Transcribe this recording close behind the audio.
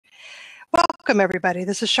Welcome, everybody.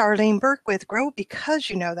 This is Charlene Burke with Grow Because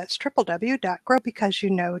You Know. That's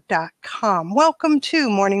www.growbecauseyouknow.com. Welcome to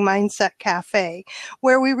Morning Mindset Cafe,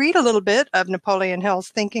 where we read a little bit of Napoleon Hill's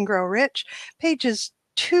Think and Grow Rich. Pages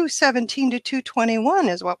 217 to 221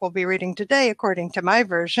 is what we'll be reading today, according to my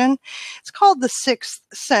version. It's called The Sixth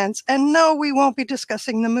Sense, and no, we won't be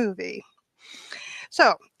discussing the movie.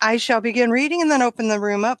 So I shall begin reading and then open the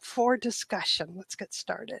room up for discussion. Let's get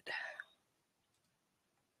started.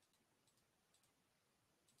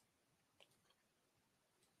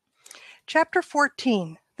 Chapter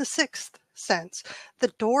 14, The Sixth Sense,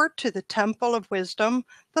 the door to the Temple of Wisdom,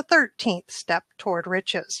 the 13th step toward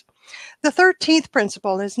riches. The 13th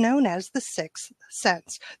principle is known as the Sixth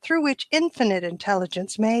Sense, through which infinite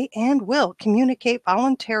intelligence may and will communicate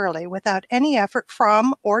voluntarily without any effort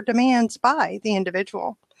from or demands by the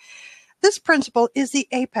individual. This principle is the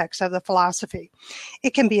apex of the philosophy.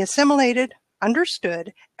 It can be assimilated,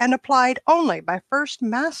 understood, and applied only by first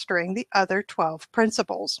mastering the other 12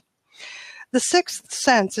 principles. The sixth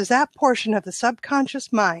sense is that portion of the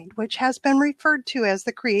subconscious mind which has been referred to as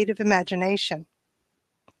the creative imagination.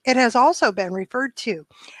 It has also been referred to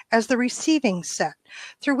as the receiving set,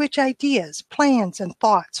 through which ideas, plans, and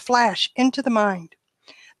thoughts flash into the mind.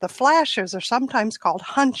 The flashes are sometimes called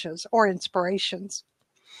hunches or inspirations.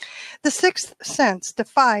 The sixth sense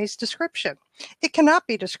defies description. It cannot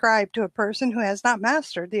be described to a person who has not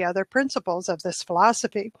mastered the other principles of this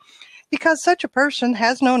philosophy, because such a person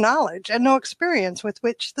has no knowledge and no experience with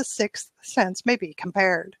which the sixth sense may be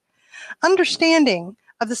compared. Understanding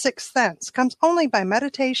of the sixth sense comes only by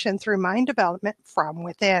meditation through mind development from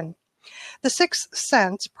within. The sixth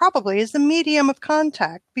sense probably is the medium of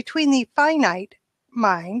contact between the finite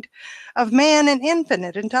mind of man and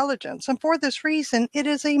infinite intelligence, and for this reason it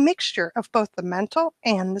is a mixture of both the mental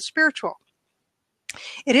and the spiritual.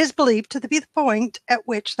 It is believed to be the point at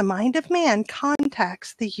which the mind of man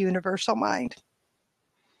contacts the universal mind.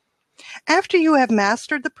 After you have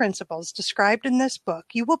mastered the principles described in this book,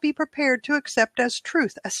 you will be prepared to accept as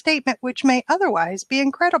truth a statement which may otherwise be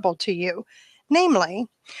incredible to you, namely,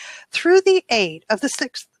 through the aid of the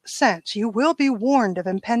sixth sense, you will be warned of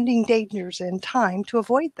impending dangers in time to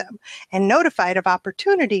avoid them, and notified of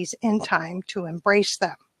opportunities in time to embrace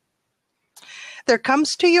them. There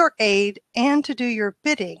comes to your aid and to do your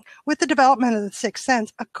bidding with the development of the sixth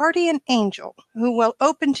sense a guardian angel who will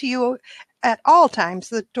open to you at all times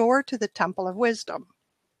the door to the temple of wisdom.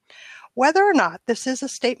 Whether or not this is a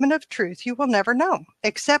statement of truth you will never know,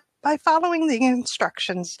 except by following the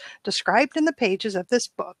instructions described in the pages of this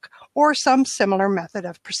book or some similar method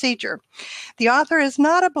of procedure. The author is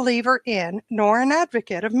not a believer in nor an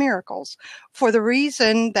advocate of miracles, for the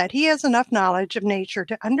reason that he has enough knowledge of nature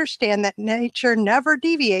to understand that nature never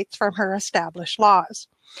deviates from her established laws.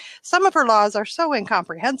 Some of her laws are so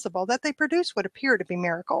incomprehensible that they produce what appear to be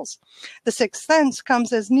miracles. The sixth sense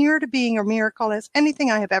comes as near to being a miracle as anything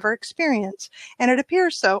I have ever experienced, and it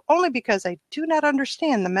appears so only because I do not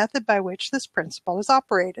understand the method by which this principle is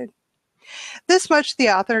operated. This much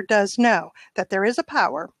the author does know, that there is a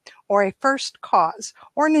power, or a first cause,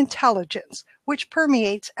 or an intelligence, which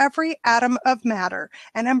permeates every atom of matter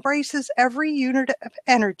and embraces every unit of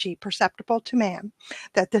energy perceptible to man,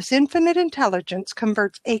 that this infinite intelligence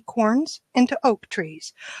converts acorns into oak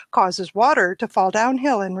trees, causes water to fall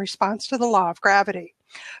downhill in response to the law of gravity,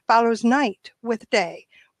 follows night with day,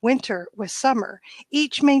 winter with summer,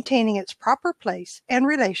 each maintaining its proper place and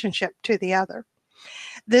relationship to the other.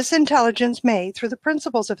 This intelligence may, through the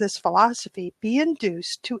principles of this philosophy, be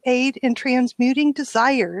induced to aid in transmuting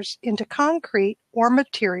desires into concrete or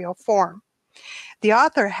material form. The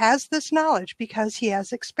author has this knowledge because he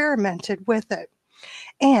has experimented with it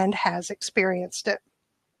and has experienced it.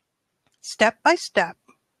 Step by step,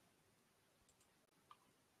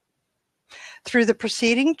 through the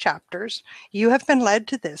preceding chapters, you have been led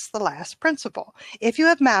to this, the last principle. If you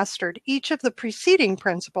have mastered each of the preceding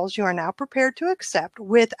principles, you are now prepared to accept,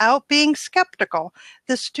 without being skeptical,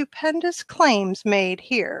 the stupendous claims made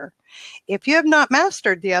here. If you have not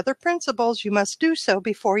mastered the other principles, you must do so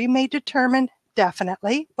before you may determine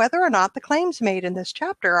definitely whether or not the claims made in this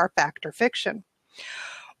chapter are fact or fiction.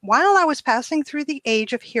 While I was passing through the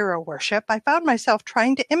age of hero worship, I found myself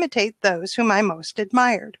trying to imitate those whom I most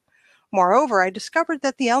admired. Moreover, I discovered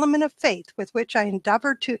that the element of faith with which I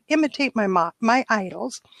endeavored to imitate my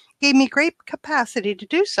idols gave me great capacity to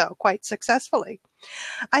do so quite successfully.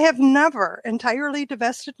 I have never entirely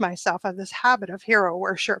divested myself of this habit of hero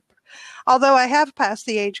worship, although I have passed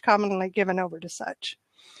the age commonly given over to such.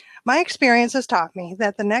 My experience has taught me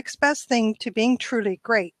that the next best thing to being truly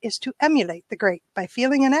great is to emulate the great by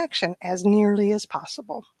feeling in action as nearly as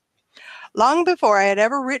possible. Long before I had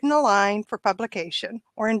ever written a line for publication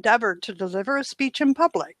or endeavored to deliver a speech in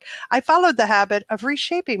public, I followed the habit of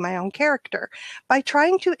reshaping my own character by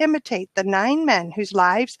trying to imitate the 9 men whose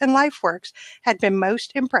lives and life works had been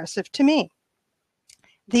most impressive to me.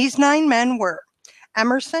 These 9 men were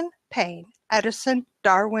Emerson, Paine, Edison,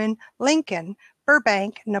 Darwin, Lincoln,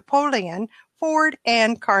 Burbank, Napoleon, Ford,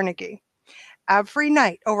 and Carnegie. Every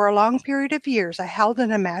night over a long period of years, I held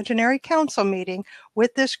an imaginary council meeting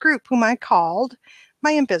with this group whom I called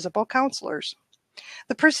my invisible counselors.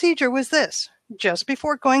 The procedure was this. Just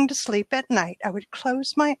before going to sleep at night, I would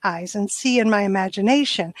close my eyes and see in my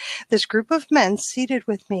imagination this group of men seated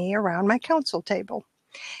with me around my council table.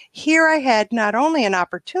 Here I had not only an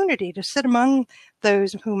opportunity to sit among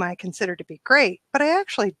those whom I considered to be great, but I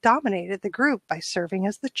actually dominated the group by serving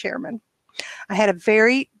as the chairman. I had a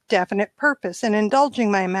very definite purpose in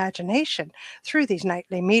indulging my imagination through these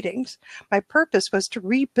nightly meetings. My purpose was to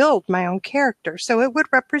rebuild my own character so it would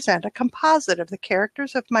represent a composite of the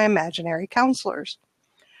characters of my imaginary counselors.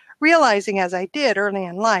 Realizing as I did early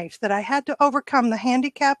in life that I had to overcome the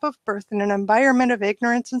handicap of birth in an environment of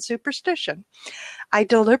ignorance and superstition, I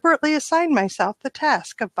deliberately assigned myself the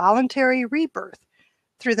task of voluntary rebirth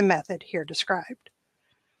through the method here described.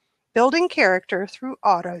 Building character through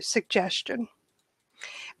auto-suggestion.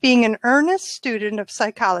 Being an earnest student of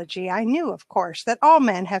psychology, I knew, of course, that all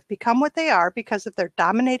men have become what they are because of their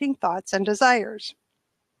dominating thoughts and desires.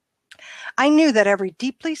 I knew that every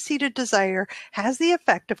deeply seated desire has the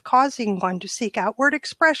effect of causing one to seek outward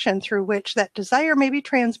expression through which that desire may be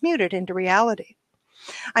transmuted into reality.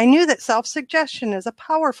 I knew that self-suggestion is a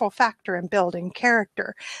powerful factor in building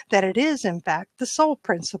character, that it is, in fact, the sole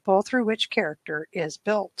principle through which character is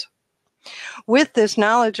built. With this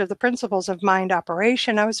knowledge of the principles of mind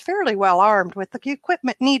operation, I was fairly well armed with the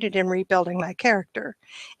equipment needed in rebuilding my character.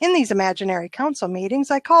 In these imaginary council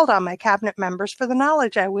meetings, I called on my cabinet members for the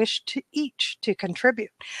knowledge I wished to each to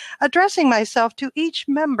contribute, addressing myself to each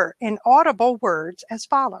member in audible words as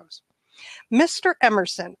follows. Mr.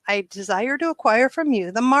 Emerson, I desire to acquire from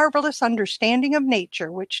you the marvelous understanding of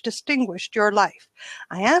nature which distinguished your life.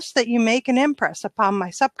 I ask that you make an impress upon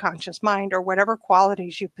my subconscious mind or whatever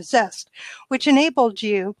qualities you possessed, which enabled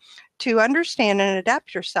you to understand and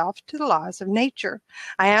adapt yourself to the laws of nature.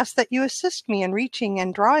 I ask that you assist me in reaching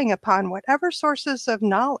and drawing upon whatever sources of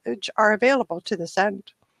knowledge are available to this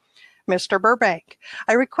end. Mr. Burbank,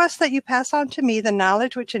 I request that you pass on to me the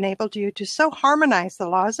knowledge which enabled you to so harmonize the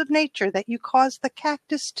laws of nature that you caused the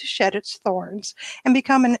cactus to shed its thorns and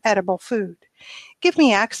become an edible food. Give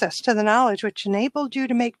me access to the knowledge which enabled you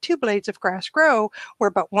to make 2 blades of grass grow where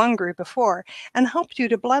but 1 grew before, and helped you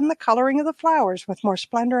to blend the coloring of the flowers with more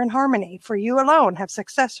splendor and harmony, for you alone have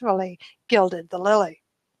successfully gilded the lily.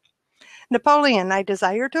 Napoleon, I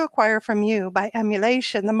desire to acquire from you, by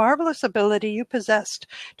emulation, the marvelous ability you possessed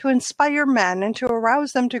to inspire men and to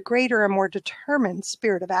arouse them to greater and more determined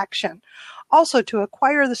spirit of action. Also to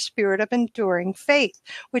acquire the spirit of enduring faith,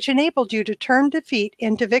 which enabled you to turn defeat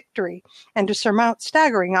into victory and to surmount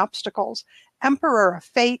staggering obstacles. Emperor of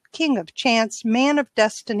fate, king of chance, man of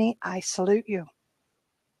destiny, I salute you.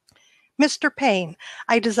 Mr. Paine,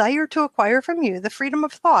 I desire to acquire from you the freedom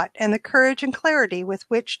of thought and the courage and clarity with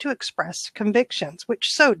which to express convictions,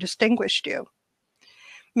 which so distinguished you.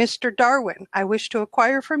 Mr. Darwin, I wish to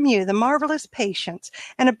acquire from you the marvelous patience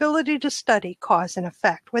and ability to study cause and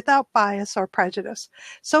effect without bias or prejudice,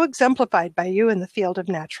 so exemplified by you in the field of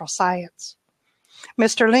natural science.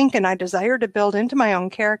 Mr. Lincoln, I desire to build into my own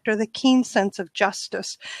character the keen sense of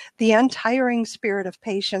justice, the untiring spirit of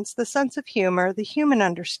patience, the sense of humor, the human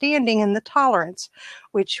understanding, and the tolerance,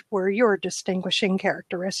 which were your distinguishing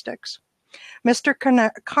characteristics. Mr.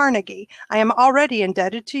 Carnegie, I am already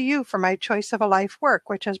indebted to you for my choice of a life work,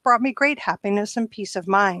 which has brought me great happiness and peace of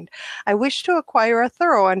mind. I wish to acquire a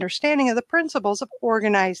thorough understanding of the principles of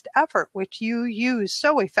organized effort, which you use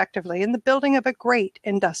so effectively in the building of a great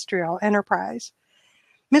industrial enterprise.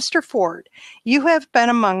 Mr. Ford, you have been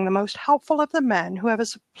among the most helpful of the men who have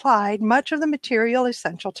supplied much of the material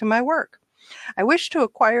essential to my work. I wish to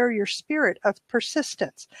acquire your spirit of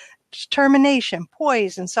persistence, determination,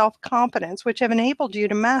 poise, and self-confidence, which have enabled you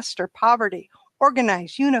to master poverty,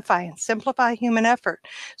 organize, unify, and simplify human effort,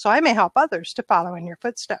 so I may help others to follow in your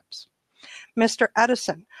footsteps. Mr.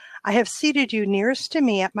 Edison, I have seated you nearest to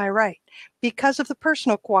me at my right because of the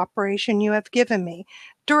personal cooperation you have given me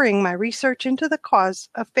during my research into the cause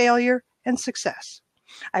of failure and success.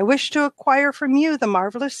 I wish to acquire from you the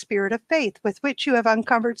marvelous spirit of faith with which you have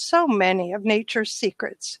uncovered so many of nature's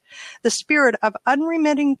secrets, the spirit of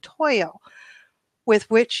unremitting toil with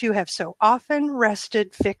which you have so often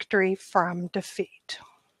wrested victory from defeat.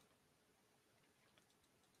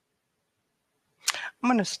 I'm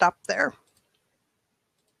going to stop there.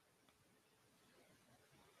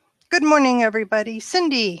 Good morning, everybody.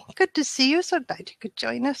 Cindy, good to see you. So glad you could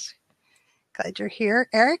join us. Glad you're here.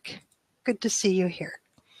 Eric, good to see you here.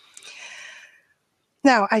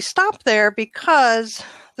 Now, I stopped there because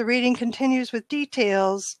the reading continues with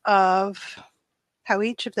details of how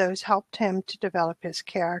each of those helped him to develop his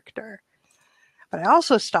character. But I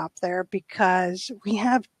also stopped there because we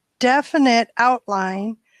have definite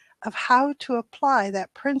outline of how to apply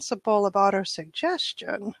that principle of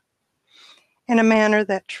autosuggestion in a manner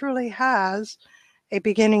that truly has a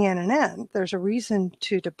beginning and an end. There's a reason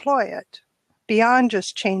to deploy it beyond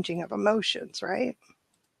just changing of emotions, right?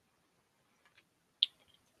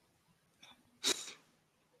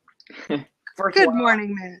 Good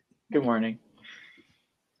morning, Matt. Good morning.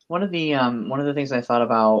 One of the things I thought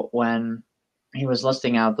about when he was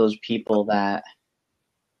listing out those people that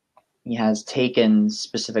he has taken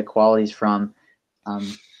specific qualities from,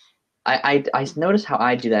 I noticed how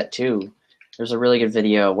I do that too. There's a really good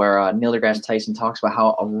video where Neil deGrasse Tyson talks about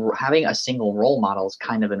how having a single role model is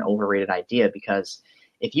kind of an overrated idea, because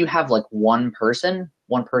if you have like one person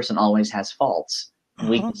always has faults and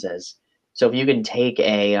weaknesses. So if you can take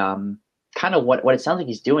a kind of what it sounds like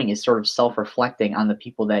he's doing is sort of self-reflecting on the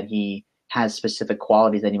people that he has specific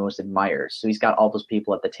qualities that he most admires. So he's got all those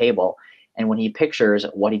people at the table, and when he pictures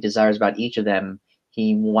what he desires about each of them,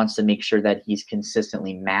 he wants to make sure that he's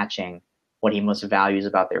consistently matching what he most values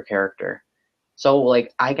about their character. So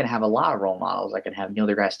like I can have a lot of role models. I can have Neil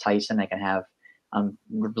deGrasse Tyson. I can have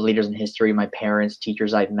leaders in history, my parents,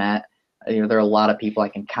 teachers I've met. There are a lot of people I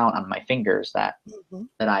can count on my fingers that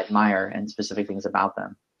I admire and specific things about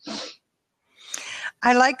them.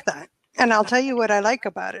 I like that. And I'll tell you what I like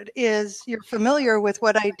about it is you're familiar with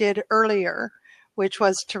what I did earlier, which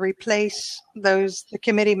was to replace the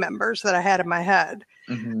committee members that I had in my head.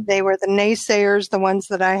 They were the naysayers, the ones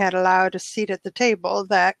that I had allowed a seat at the table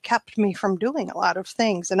that kept me from doing a lot of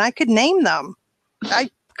things. And I could name them.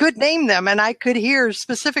 I could name them, and I could hear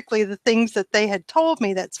specifically the things that they had told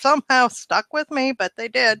me that somehow stuck with me, but they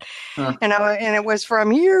did. And it was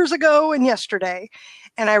from years ago and yesterday.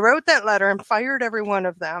 And I wrote that letter and fired every one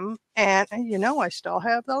of them. And, I still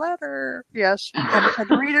have the letter. Yes, I had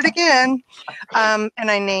to read it again. And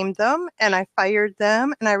I named them, and I fired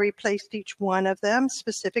them, and I replaced each one of them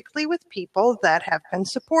specifically with people that have been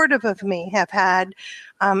supportive of me, have had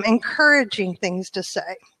encouraging things to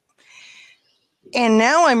say. And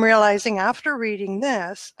now I'm realizing after reading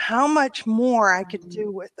this, how much more I could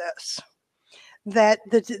do with this. That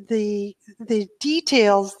the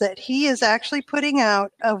details that he is actually putting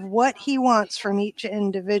out of what he wants from each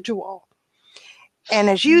individual, and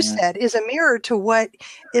as you said, is a mirror to what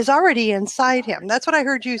is already inside him. That's what I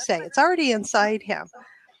heard you say. It's already inside him.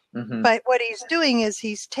 But what he's doing is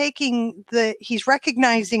he's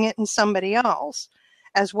recognizing it in somebody else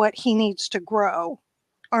as what he needs to grow.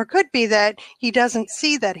 Or it could be that he doesn't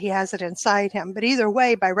see that he has it inside him. But either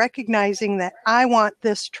way, by recognizing that I want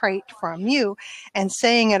this trait from you and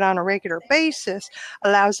saying it on a regular basis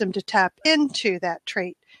allows him to tap into that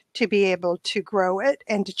trait to be able to grow it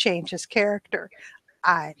and to change his character.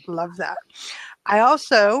 I love that. I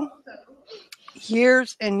also,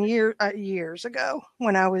 years and years ago,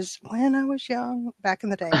 when I was young, back in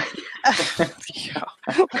the day,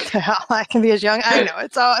 what the hell? I can be as young. I know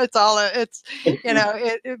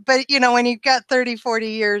but when you've got 30, 40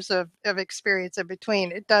 years of experience in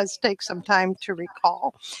between, it does take some time to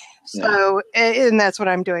recall. So, and that's what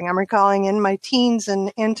I'm doing. I'm recalling in my teens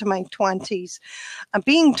and into my 20s,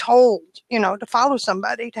 being told, to follow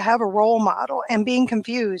somebody, to have a role model, and being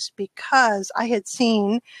confused because I had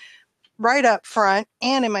seen right up front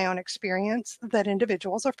and in my own experience that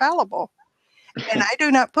individuals are fallible. And I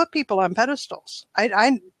do not put people on pedestals.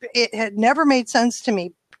 It had never made sense to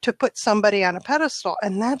me to put somebody on a pedestal.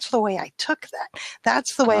 And that's the way I took that.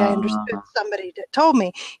 That's the way I understood somebody that told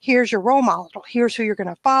me, here's your role model. Here's who you're going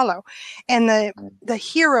to follow. And the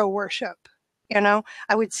hero worship, I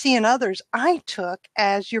would see in others, I took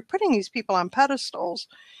as you're putting these people on pedestals.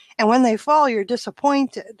 And when they fall, you're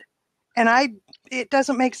disappointed. And it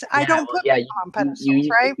doesn't make sense. I don't put people on pedestals,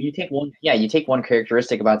 right? You take one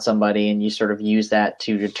characteristic about somebody and you sort of use that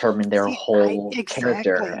to determine their whole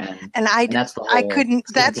character. And that's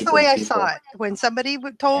the way I saw it. When somebody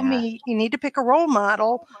told me you need to pick a role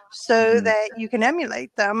model so that you can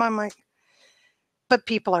emulate them, I'm like, But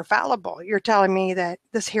people are fallible. You're telling me that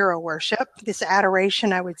this hero worship, this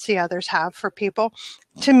adoration I would see others have for people,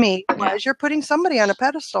 to me, Yeah. was you're putting somebody on a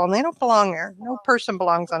pedestal and they don't belong there. No person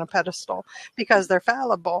belongs on a pedestal because they're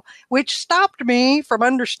fallible, which stopped me from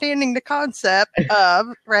understanding the concept of,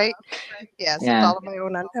 right? Yes, it's Yeah. all in my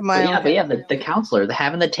own But head. yeah, the counselor,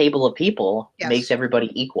 having the table of people makes Yes, everybody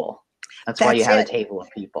equal. That's why you that's have a it. table of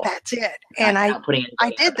people. That's it. Not, And you're not putting I anybody on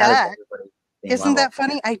a did pedestal, that. everybody same Isn't that level.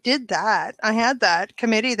 funny? I did that. I had that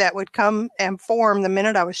committee that would come and form the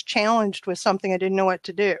minute I was challenged with something I didn't know what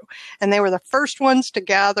to do. And they were the first ones to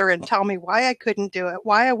gather and tell me why I couldn't do it,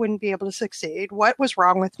 why I wouldn't be able to succeed, what was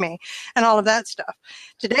wrong with me, and all of that stuff.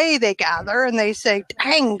 Today they gather and they say,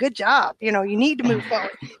 dang, good job. You need to move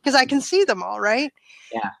forward because I can see them all, right?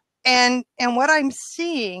 Yeah. And what I'm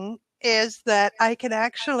seeing is that I can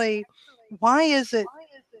actually, why is it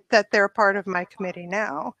that they're part of my committee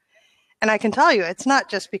now? And I can tell you, it's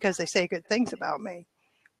not just because they say good things about me,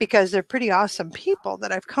 because they're pretty awesome people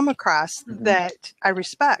that I've come across that I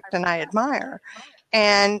respect and I admire.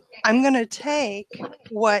 And I'm going to take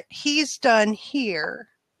what he's done here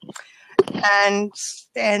and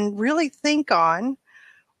really think on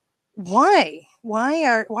why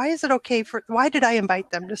is it okay why did I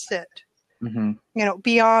invite them to sit?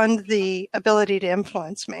 Beyond the ability to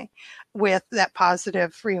influence me with that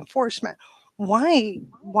positive reinforcement. Why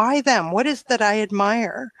them? What is that I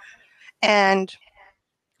admire? And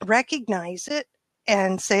recognize it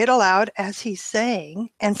and say it aloud as he's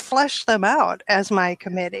saying and flesh them out as my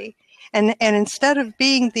committee. And instead of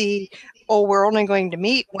being we're only going to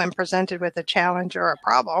meet when presented with a challenge or a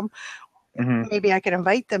problem, maybe I could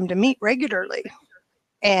invite them to meet regularly.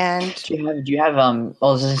 And do you have I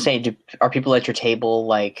was just gonna say, are people at your table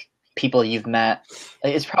like people you've met?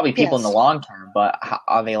 It's probably people in the long term, but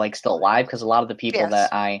are they like still alive? Because a lot of the people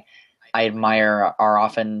that I admire are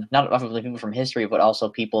often not often people from history, but also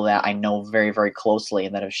people that I know very, very closely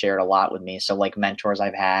and that have shared a lot with me. So like mentors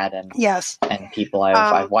I've had and people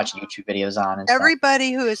I've watched YouTube videos on. And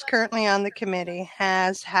everybody who is currently on the committee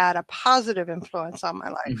has had a positive influence on my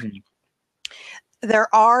life. There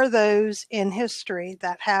are those in history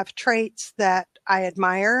that have traits that I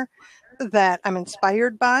admire, that I'm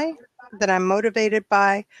inspired by, that I'm motivated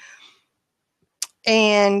by,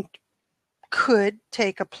 and could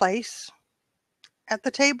take a place at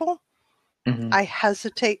the table. I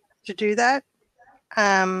hesitate to do that.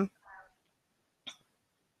 I've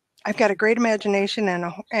got a great imagination and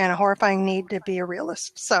a horrifying need to be a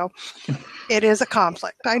realist. So it is a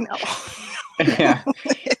conflict. I know. Yeah.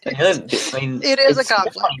 It is a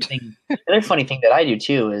conflict. The other funny thing that I do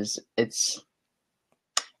too is it's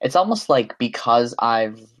almost like because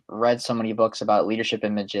I've read so many books about leadership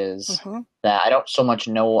images that I don't so much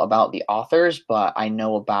know about the authors, but I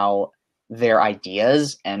know about their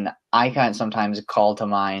ideas, and I can sometimes call to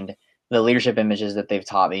mind the leadership images that they've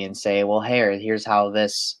taught me and say, well, hey, here's how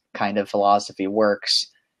this kind of philosophy works.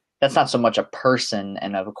 That's not so much a person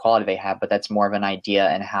and of a quality they have, but that's more of an idea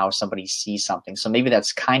and how somebody sees something. So maybe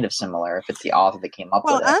that's kind of similar if it's the author that came up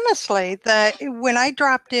with it. Well, honestly, when I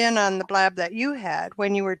dropped in on the blab that you had,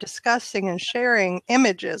 when you were discussing and sharing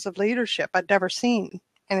images of leadership, I'd never seen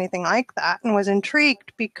anything like that and was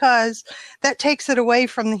intrigued because that takes it away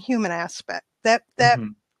from the human aspect, that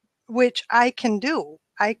which I can do.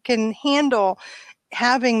 I can handle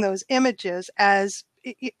having those images as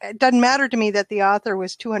it doesn't matter to me that the author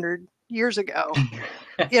was 200 years ago.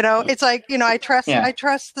 It's like, I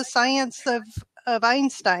trust the science of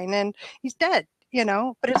Einstein, and he's dead,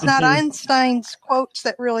 but it's not Einstein's quotes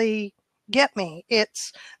that really get me.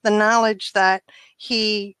 It's the knowledge that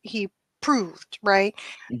he proved, right?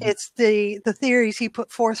 It's the theories he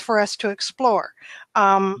put forth for us to explore.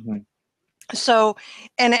 So,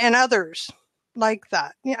 and others like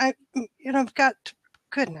that. I've got,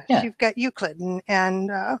 goodness, you've got Euclid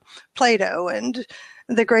and Plato and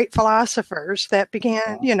the great philosophers that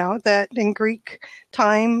began, that in Greek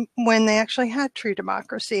time when they actually had true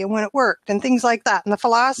democracy and when it worked and things like that, and the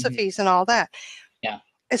philosophies and all that. Yeah.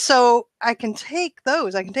 So I can take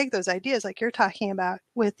those ideas like you're talking about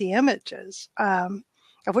with the images, of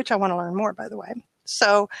which I want to learn more, by the way.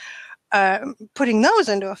 So putting those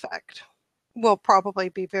into effect will probably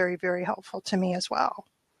be very, very helpful to me as well.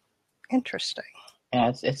 Interesting.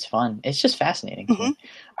 Yeah, it's fun. It's just fascinating. All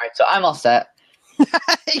right, so I'm all set.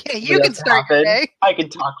 Yeah, you can start your day. I can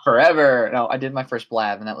talk forever. No, I did my first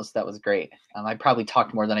blab, and that was great. I probably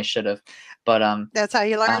talked more than I should have, but that's how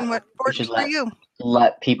you learn what works for you.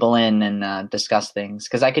 Let people in and discuss things,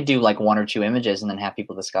 because I could do like one or two images and then have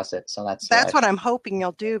people discuss it. So that's what I'm hoping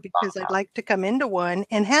you'll do, because I'd like to come into one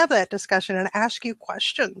and have that discussion and ask you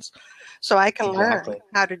questions, so I can learn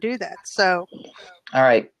how to do that. So All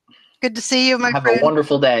right. Good to see you, my Have friend. a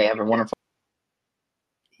wonderful day. Have a wonderful.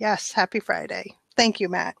 Yes, happy Friday. Thank you,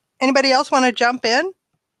 Matt. Anybody else want to jump in,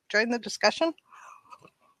 join the discussion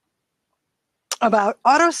about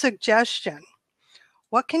autosuggestion?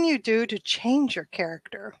 What can you do to change your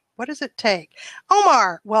character? What does it take?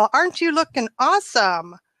 Omar, well, aren't you looking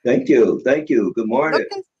awesome? Thank you. Thank you. Good morning.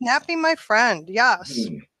 Looking snappy, my friend. Yes.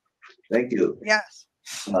 Thank you. Yes.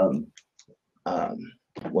 1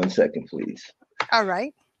 second, please. All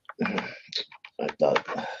right. I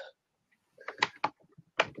thought.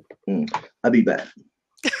 I'll be back.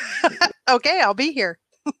 Okay, I'll be here.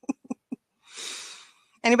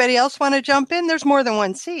 Anybody else want to jump in? There's more than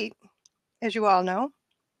one seat, as you all know.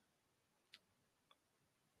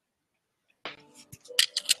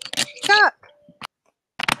 Chuck.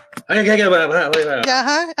 You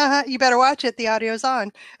better watch it. The audio's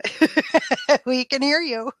on. We can hear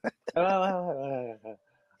you.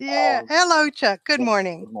 Yeah. Hello, Chuck. Good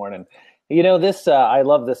morning. Good morning. You know, this I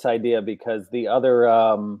love this idea because the other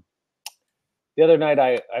night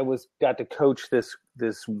I got to coach this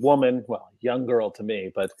woman, well, young girl to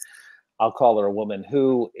me, but I'll call her a woman,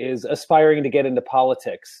 who is aspiring to get into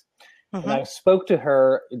politics. Mm-hmm. And I spoke to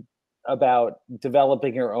her about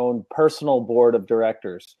developing her own personal board of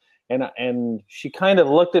directors. And she kind of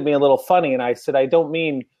looked at me a little funny, and I said, I don't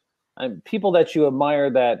mean people that you admire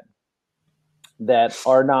that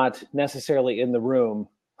are not necessarily in the room,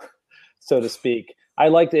 so to speak.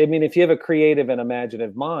 If you have a creative and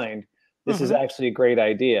imaginative mind, this is actually a great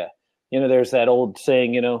idea. You know, there's that old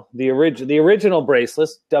saying, you know, the original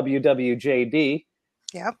bracelets, WWJD.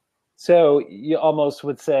 Yeah. So you almost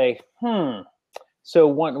would say, So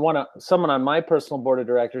someone on my personal board of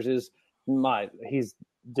directors he's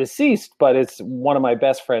deceased, but it's one of my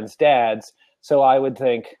best friend's dads. So I would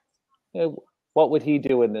think, what would he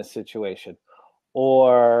do in this situation?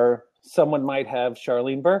 Or someone might have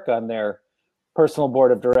Charlene Burke on their personal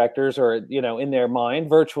board of directors, or, you know, in their mind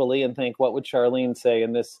virtually, and think, what would Charlene say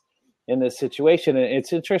in this situation? And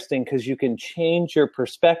it's interesting because you can change your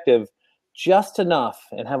perspective just enough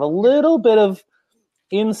and have a little bit of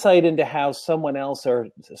insight into how someone else, or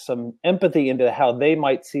some empathy into how they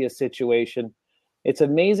might see a situation. It's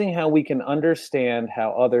amazing how we can understand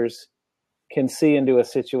how others can see into a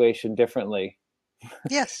situation differently.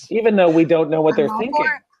 Yes. Even though we don't know what they're thinking.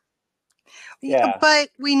 Yeah. But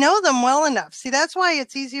we know them well enough. See, that's why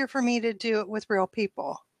it's easier for me to do it with real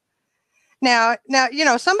people. Now, you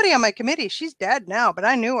know, somebody on my committee, she's dead now, but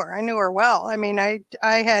I knew her well. I mean, I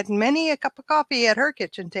had many a cup of coffee at her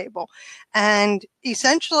kitchen table. And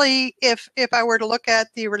essentially, if I were to look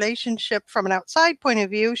at the relationship from an outside point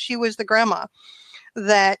of view, she was the grandma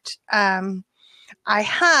that I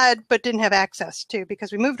had but didn't have access to,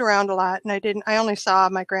 because we moved around a lot, and I only saw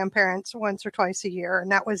my grandparents once or twice a year,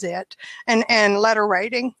 and that was it. And letter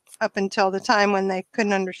writing up until the time when they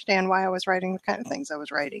couldn't understand why I was writing the kind of things I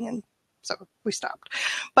was writing, and so we stopped.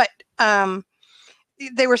 But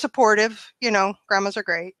they were supportive. You know, grandmas are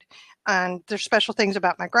great. And there's special things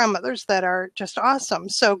about my grandmothers that are just awesome.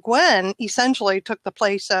 So Gwen essentially took the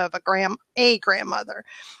place of a grandmother,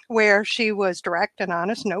 where she was direct and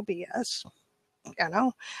honest, no BS, you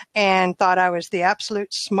know, and thought I was the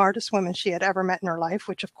absolute smartest woman she had ever met in her life,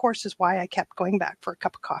 which of course is why I kept going back for a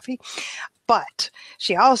cup of coffee. But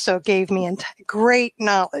she also gave me great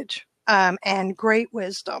knowledge and great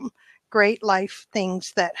wisdom, great life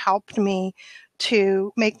things that helped me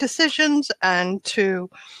to make decisions and to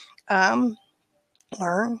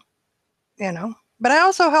learn, you know. But I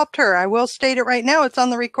also helped her. I will state it right now. It's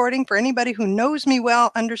on the recording for anybody who knows me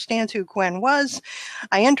well, understands who Gwen was.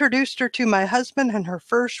 I introduced her to my husband, and her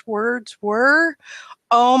first words were,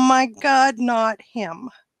 "Oh my God, not him."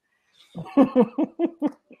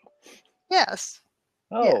 Yes.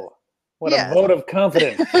 Oh, yes. What a vote of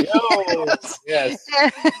confidence. Yes.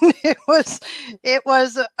 And it was,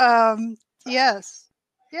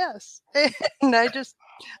 yes. And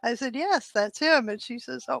I said, yes, that's him. And she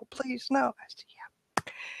says, oh, please, no. I said, yeah,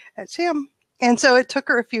 that's him. And so it took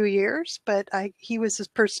her a few years, but he was as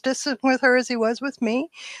persistent with her as he was with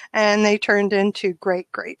me. And they turned into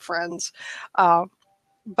great, great friends.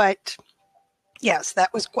 But yes,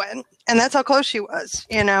 that was Gwen. And that's how close she was.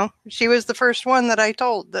 You know, she was the first one that I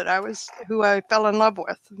told that who I fell in love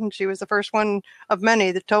with. And she was the first one of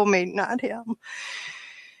many that told me, not him.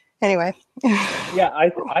 Anyway. Yeah,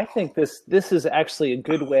 I think this is actually a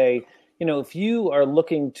good way. You know, if you are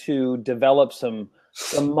looking to develop some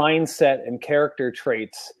mindset and character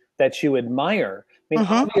traits that you admire, I mean,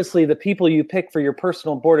 obviously the people you pick for your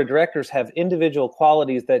personal board of directors have individual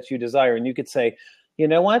qualities that you desire. And you could say, you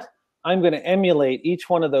know what? I'm going to emulate each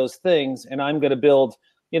one of those things, and I'm going to build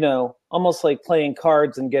almost like playing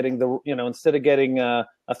cards and getting instead of getting a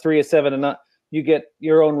 3, a 7, and not, you get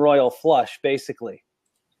your own royal flush, basically.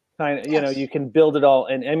 Kind of, Yes. you can build it all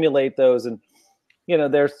and emulate those. And,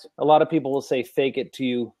 there's a lot of people will say, fake it till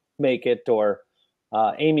you make it, or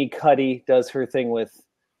Amy Cuddy does her thing with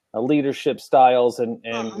leadership styles and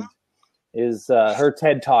is her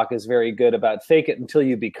TED Talk is very good about fake it until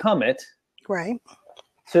you become it. Right.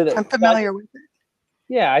 So I'm familiar with it.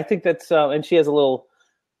 Yeah, I think that's and she has a little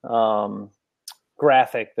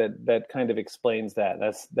graphic that kind of explains that.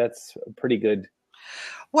 That's pretty good.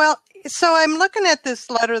 Well, so I'm looking at this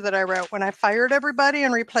letter that I wrote when I fired everybody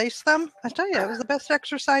and replaced them. I tell you, it was the best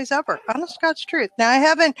exercise ever. Honest God's truth. Now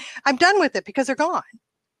I'm done with it because they're gone.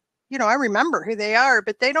 I remember who they are,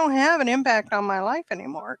 but they don't have an impact on my life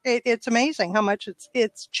anymore. It's amazing how much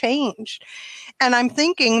it's changed. And I'm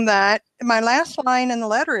thinking that my last line in the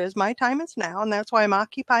letter is, my time is now. And that's why I'm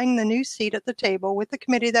occupying the new seat at the table with the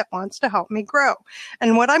committee that wants to help me grow.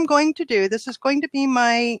 And what I'm going to do, this is going to be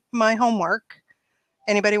my homework.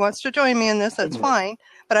 Anybody wants to join me in this, that's fine.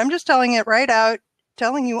 But I'm just telling it right out,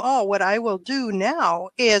 telling you all what I will do now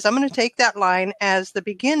is I'm going to take that line as the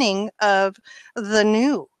beginning of the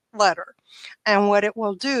new letter. And what it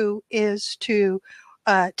will do is to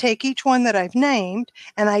take each one that I've named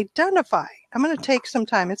and identify. I'm going to take some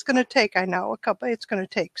time. It's going to take, I know, it's going to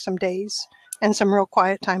take some days and some real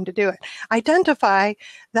quiet time to do it. Identify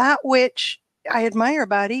that which I admire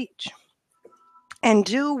about each and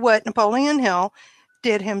do what Napoleon Hill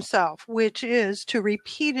did himself, which is to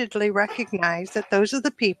repeatedly recognize that those are the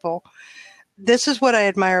people. This is what I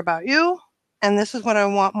admire about you, and this is what I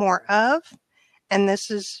want more of. And this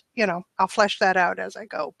is, I'll flesh that out as I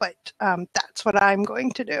go, but that's what I'm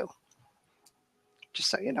going to do. Just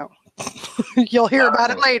so you know. You'll hear about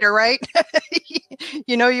it later, right?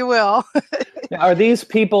 You will. Are these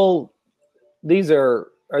people,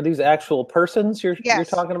 are these actual persons you're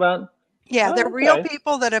talking about? Yeah, they're real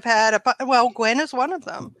people that have had Gwen is one of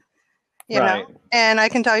them, you know, and I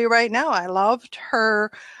can tell you right now, I loved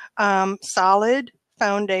her solid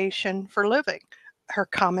foundation for living. Her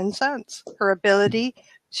common sense, her ability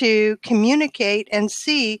to communicate and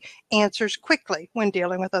see answers quickly when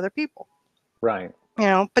dealing with other people. Right.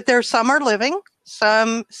 But there's some are living,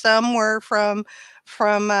 some were from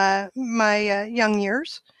my young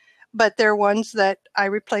years, but they're ones that I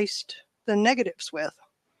replaced the negatives with.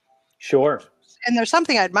 Sure. And there's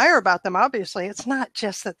something I admire about them, obviously. It's not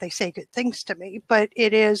just that they say good things to me, but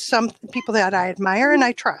it is some people that I admire and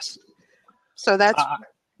I trust. So that's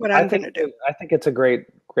what I'm going to do. I think it's a great,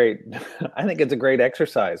 I think it's a great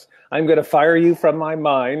exercise. I'm going to fire you from my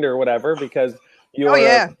mind or whatever, because you're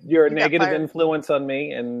a negative influence on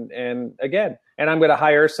me. And I'm going to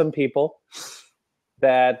hire some people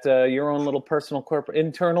that your own little personal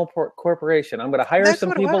internal corporation. I'm going to hire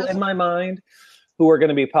some people in my mind who are going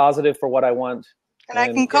to be positive for what I want. And I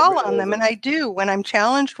can call on them. And I do. When I'm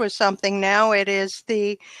challenged with something, now it is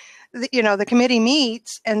the committee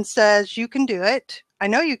meets and says, you can do it. I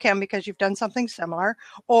know you can because you've done something similar,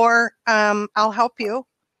 or I'll help you.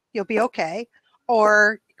 You'll be okay.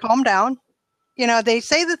 Or calm down. They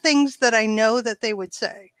say the things that I know that they would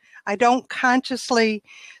say. I don't consciously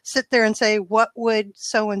sit there and say, what would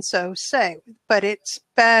so-and-so say? But it's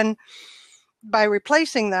been by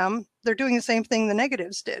replacing them, they're doing the same thing the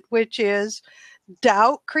negatives did, which is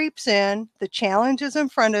doubt creeps in. The challenge is in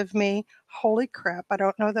front of me. Holy crap, I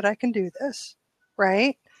don't know that I can do this.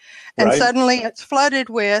 Right? And suddenly it's flooded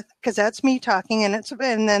with, because that's me talking, and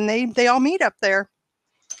then they all meet up there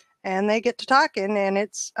and they get to talking, and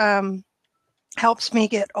it's helps me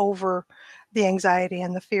get over the anxiety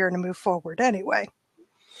and the fear and to move forward anyway.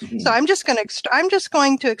 Mm-hmm. So I'm just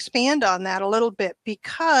going to expand on that a little bit,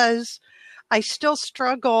 because I still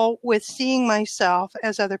struggle with seeing myself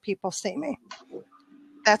as other people see me.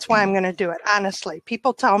 That's why I'm going to do it. Honestly,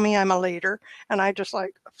 people tell me I'm a leader, and I just I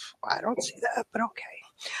don't see that, but okay.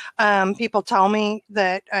 People tell me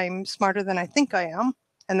that I'm smarter than I think I am,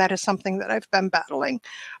 and that is something that I've been battling.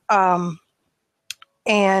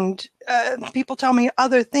 And people tell me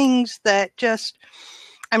other things that just,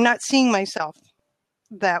 I'm not seeing myself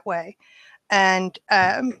that way. And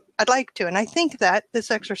I'd like to. And I think that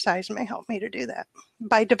this exercise may help me to do that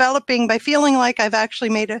by feeling like I've actually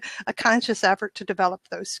made a conscious effort to develop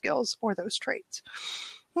those skills or those traits.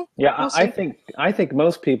 Yeah, we'll I think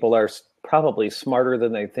most people are probably smarter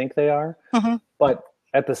than they think they are. Mm-hmm. But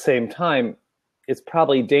at the same time, it's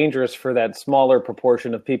probably dangerous for that smaller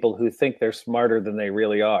proportion of people who think they're smarter than they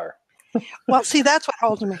really are. Well, see, that's what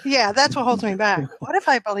holds me. Yeah, that's what holds me back. What if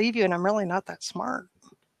I believe you and I'm really not that smart?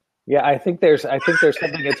 Yeah, I think there's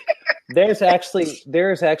something. There's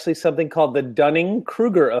actually something called the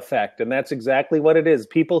Dunning-Kruger effect, and that's exactly what it is.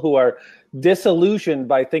 People who are disillusioned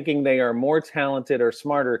by thinking they are more talented or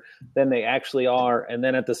smarter than they actually are, and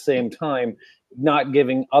then at the same time not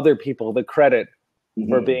giving other people the credit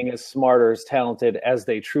for being as smart or as talented as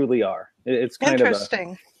they truly are. It's kind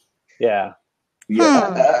interesting. Yeah,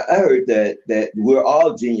 I heard that we're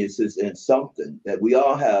all geniuses in something, that we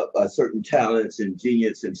all have certain talents and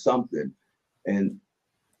genius in something. And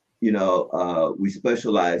we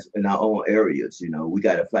specialize in our own areas. We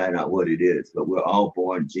got to find out what it is, but we're all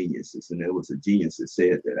born geniuses. And there was a genius that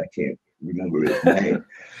said that. I can't remember his name.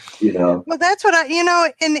 Well, that's what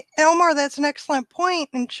and Elmore, that's an excellent point.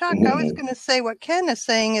 And Chuck, I was going to say what Ken is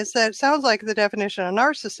saying is that it sounds like the definition of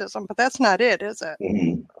narcissism, but that's not it, is it?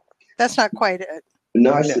 That's not quite it.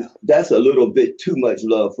 That's a little bit too much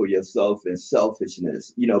love for yourself and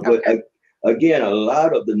selfishness, but again, a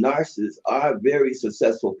lot of the narcissists are very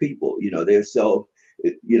successful people. They're so,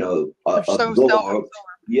 absorbed.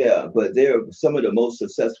 Yeah, but they're some of the most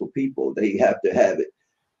successful people. They have to have it.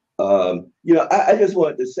 I just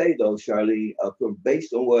wanted to say though, Charlene,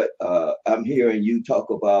 based on what I'm hearing you talk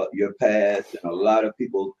about your past and a lot of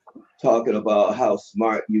people talking about how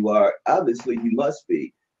smart you are, obviously you must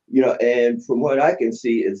be. And from what I can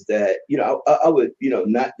see is that, I would,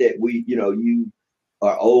 not that you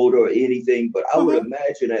are old or anything, but I would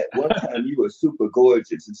imagine at one time you were super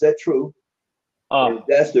gorgeous. Is that true? And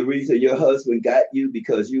that's the reason your husband got you,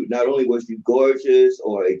 because you not only was you gorgeous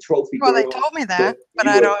or a trophy girl. Well, they told me that, but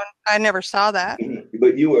I never saw that.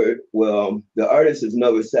 But you were, the artist is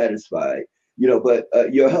never satisfied, but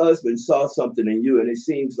your husband saw something in you, and it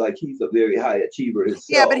seems like he's a very high achiever himself.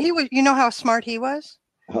 Yeah, but he was, how smart he was?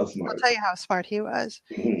 How smart? I'll tell you how smart he was.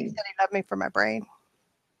 He said he loved me for my brain.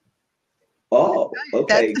 Oh,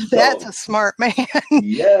 okay. That's a smart man.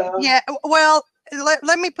 Yeah. Yeah. Well,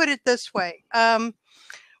 let me put it this way.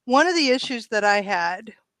 One of the issues that I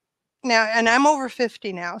had now, and I'm over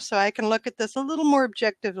 50 now, so I can look at this a little more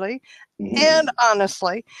objectively and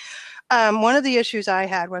honestly. One of the issues I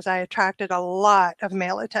had was I attracted a lot of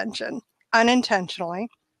male attention unintentionally.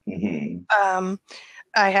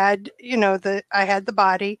 I had, I had the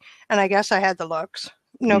body, and I guess I had the looks.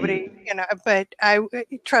 Nobody, but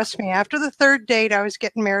trust me, after the third date, I was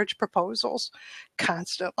getting marriage proposals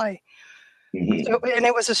constantly. So, and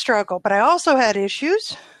it was a struggle, but I also had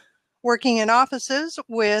issues working in offices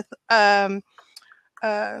with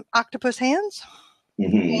octopus hands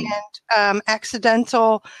and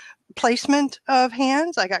accidental placement of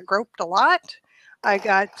hands. I got groped a lot. I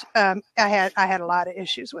had a lot of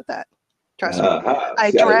issues with that. Trust me.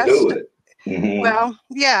 I dressed. Well,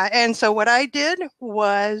 yeah. And so what I did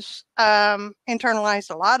was internalize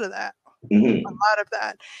a lot of that. A lot of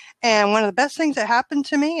that. And one of the best things that happened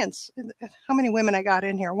to me, and how many women I got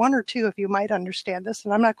in here, one or two of you might understand this,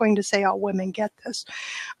 and I'm not going to say all women get this.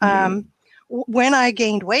 When I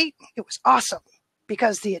gained weight, it was awesome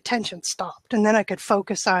because the attention stopped, and then I could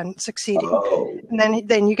focus on succeeding. And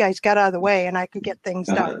then you guys got out of the way, and I could get things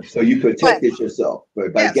done. So you protected yourself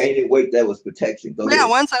by gaining weight. That was protection. Go ahead.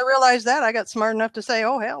 Once I realized that, I got smart enough to say,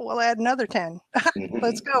 "Oh hell, we'll add another 10.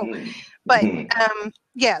 Let's go." But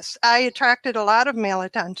yes, I attracted a lot of male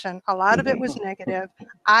attention. A lot of it was negative.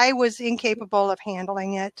 I was incapable of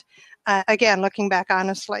handling it. Again, looking back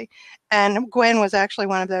honestly, and Gwen was actually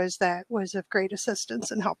one of those that was of great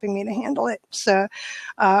assistance in helping me to handle it. So,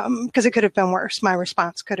 because it could have been worse, my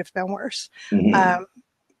response could have been worse.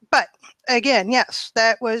 But again, yes,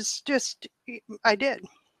 that was just, I did.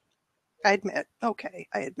 I admit. Okay,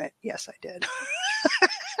 I admit. Yes, I did.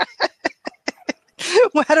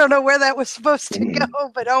 Well, I don't know where that was supposed to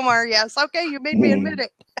go, but Omar, yes. Okay, you made me admit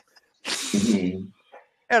it.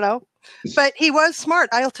 But he was smart.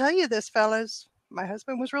 I'll tell you this, fellas. My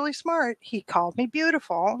husband was really smart. He called me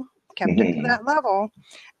beautiful, kept it to that level,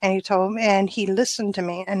 and he told me, and he listened to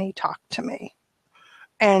me, and he talked to me.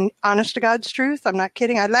 And honest to God's truth, I'm not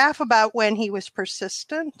kidding. I laugh about when he was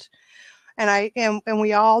persistent, and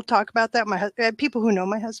we all talk about that. People who know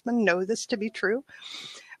my husband know this to be true.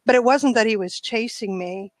 But it wasn't that he was chasing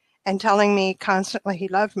me and telling me constantly he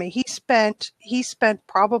loved me. He spent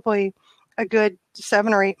probably a good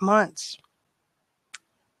 7 or 8 months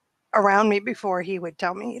around me before he would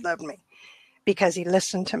tell me he loved me, because he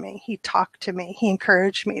listened to me. He talked to me. He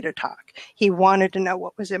encouraged me to talk. He wanted to know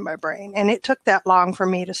what was in my brain. And it took that long for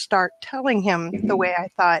me to start telling him the way I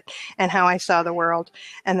thought and how I saw the world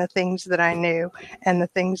and the things that I knew and the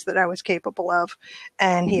things that I was capable of.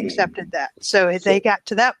 And he accepted that. So they got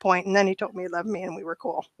to that point, and then he told me he loved me, and we were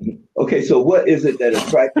cool. Okay, so what is it that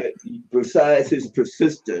attracted, besides his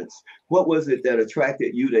persistence, what was it that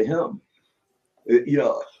attracted you to him?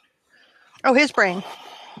 Oh, his brain.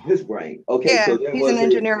 His brain. Okay, Yeah, so there he's was an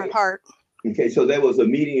engineer at heart. Okay, so there was a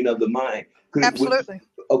meeting of the mind. Absolutely.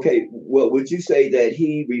 Okay, well, would you say that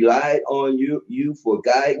he relied on you for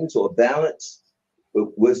guidance or balance?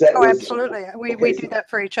 Oh, absolutely. We Okay? do that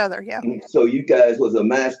for each other. Yeah. So you guys was a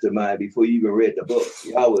mastermind before you even read the book.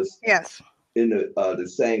 Y'all was Yes. in the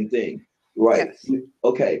same thing, right? Yes.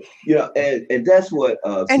 Okay, and that's what.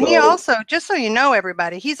 And he also, just so you know,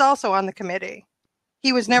 everybody, he's also on the committee.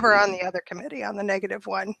 He was never on the other committee, on the negative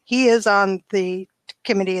one. He is on the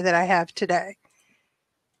committee that I have today.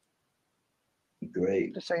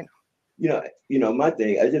 Great. Just so you know. My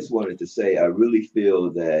thing, I just wanted to say, I really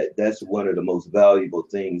feel that that's one of the most valuable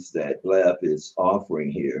things that BLAP is offering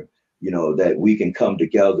here, that we can come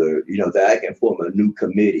together, that I can form a new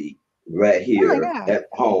committee right here at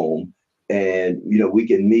home. And, we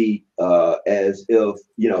can meet as if,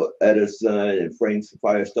 Edison and Frank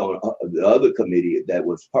Firestone, the other committee that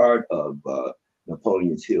was part of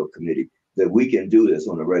Napoleon's Hill Committee, that we can do this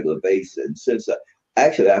on a regular basis. And since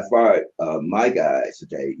actually, I fired my guys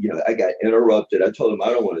today. I got interrupted. I told them, I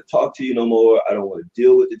don't want to talk to you no more. I don't want to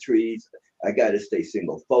deal with the trees. I got to stay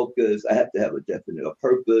single focused. I have to have a definite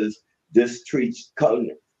purpose. This trees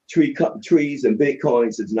and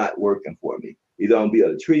Bitcoins is not working for me. Either I'm going to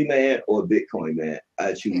be a tree man or a Bitcoin man.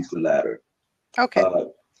 I choose the latter. Okay.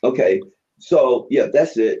 Okay. So, yeah,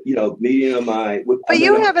 that's it. Meeting of mind. But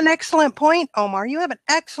you have an excellent point, Omar. You have an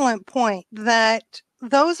excellent point that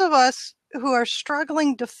those of us who are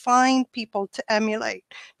struggling to find people to emulate,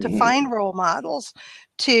 to find role models,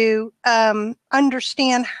 to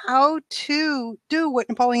understand how to do what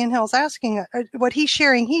Napoleon Hill's asking, what he's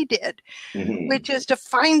sharing he did, which is to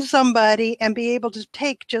find somebody and be able to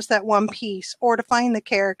take just that one piece or to find the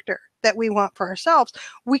character that we want for ourselves.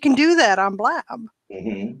 We can do that on Blab.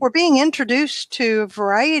 We're being introduced to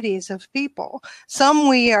varieties of people. Some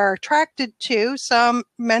we are attracted to, some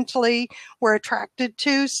mentally we're attracted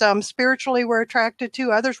to, some spiritually we're attracted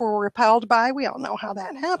to, others we're repelled by. We all know how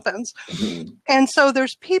that happens. And so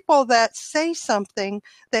there's people that say something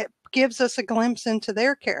that gives us a glimpse into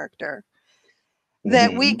their character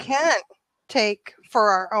that we can take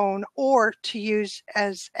for our own or to use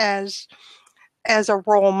as a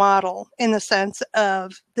role model in the sense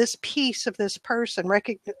of this piece of this person.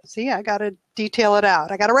 See, I got to detail it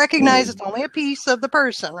out. I got to recognize it's only a piece of the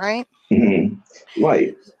person, right?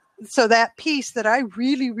 Right. So that piece that I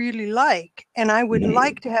really, really like, and I would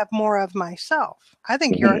like to have more of myself. I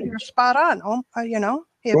think you're spot on.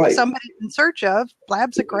 If somebody's in search of,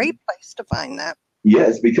 Blab's a great place to find that.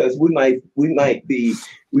 Yes, because we might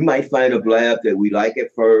find a Blab that we like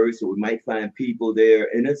at first, or we might find people there,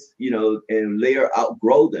 and it's and later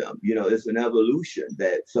outgrow them. It's an evolution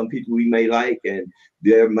that some people we may like, and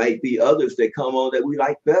there might be others that come on that we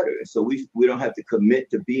like better. So we don't have to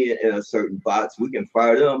commit to being in a certain box. We can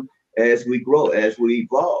fire them as we grow, as we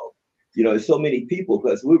evolve. There's so many people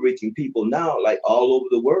because we're reaching people now like all over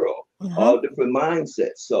the world, all different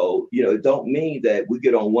mindsets. So, it don't mean that we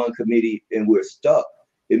get on one committee and we're stuck.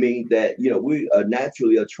 It means that, we are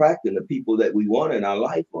naturally attracting the people that we want in our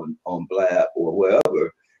life on Blab or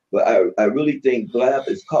wherever. But I really think Blab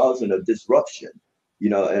is causing a disruption,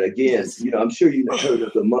 and again, I'm sure you've heard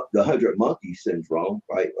of the 100 monkey syndrome,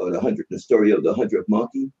 right? Or the story of the 100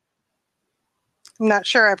 monkey. I'm not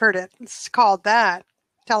sure I've heard it. It's called that.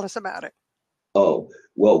 Tell us about it. Oh,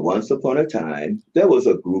 well, once upon a time, there was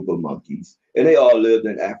a group of monkeys, and they all lived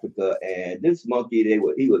in Africa. And this monkey,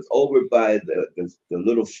 he was over by the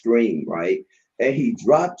little stream, right? And he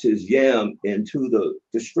dropped his yam into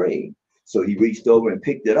the stream. So he reached over and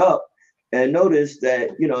picked it up and noticed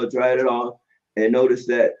that, dried it off, and noticed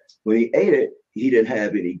that when he ate it, he didn't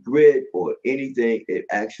have any grit or anything. It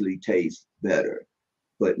actually tastes better.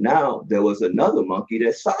 But now there was another monkey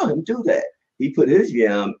that saw him do that. He put his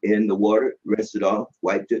yam in the water, rinsed it off,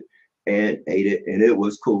 wiped it, and ate it, and it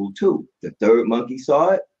was cool too. The third monkey saw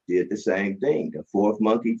it, did the same thing. The fourth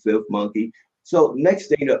monkey, fifth monkey. So next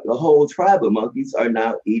thing, the whole tribe of monkeys are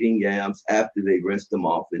now eating yams after they rinsed them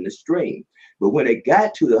off in the stream. But when it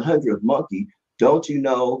got to the 100th monkey, don't you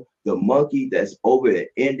know, the monkey that's over in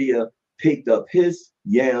India picked up his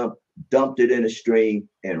yam, dumped it in the stream,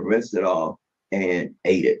 and rinsed it off and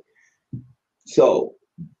ate it. So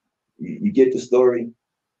you get the story,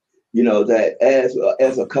 that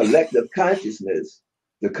as a collective consciousness,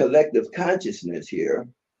 the collective consciousness here,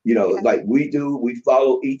 like we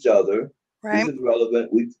follow each other. Right. This is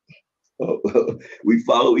relevant. We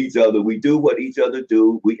follow each other. We do what each other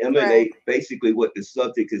do. We emanate basically what the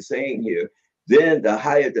subject is saying here. Then the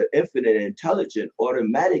higher, the infinite intelligent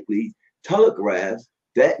automatically telegraphs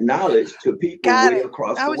that knowledge to people Got way it.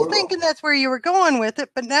 across I the was world. thinking that's where you were going with it,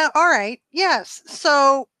 but now, all right, yes.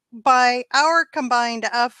 So by our combined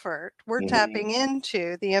effort, we're tapping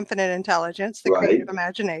into the infinite intelligence, the creative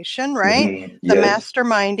imagination, right? The Yes.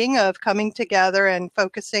 masterminding of coming together and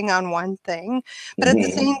focusing on one thing. But at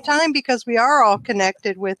the same time, because we are all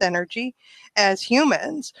connected with energy as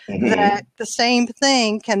humans, that the same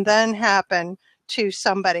thing can then happen to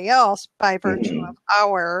somebody else by virtue of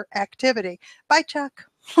our activity. Bye, Chuck.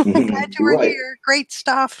 Glad you were here. Great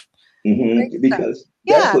stuff. Great stuff. Because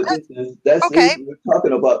that's Yeah, what this is. That's okay. we're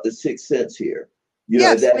talking about the sixth sense here. You know,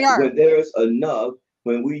 Yes, that we are. when there's enough,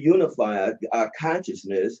 when we unify our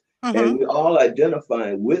consciousness and we all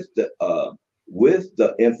identifying with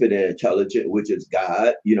the infinite intelligence, which is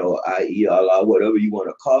God, you know, i.e. Allah, whatever you want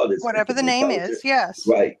to call this, whatever the name is, yes.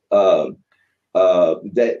 right?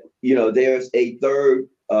 That, you know, there's a third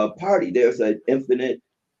party. There's an infinite,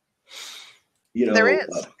 you know, there is.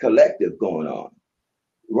 collective going on.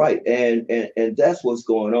 Right. And that's what's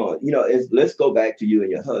going on. You know, let's go back to you and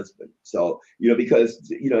your husband. So, you know, because,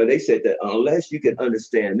 you know, they said that unless you can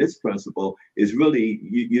understand this principle is really,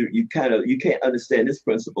 you can't understand this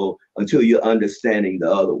principle until you're understanding the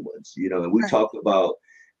other ones, you know, and we talked about,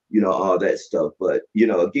 you know, all that stuff. But, you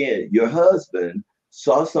know, again, your husband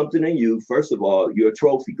saw something in you. First of all, you're a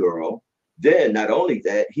trophy girl. Then not only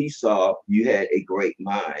that, he saw you had a great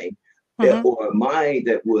mind or a mind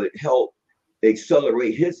that would help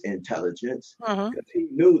accelerate his intelligence, because he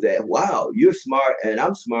knew that, wow, you're smart and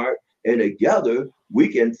I'm smart, and together we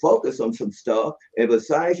can focus on some stuff, and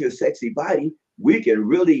besides your sexy body, we can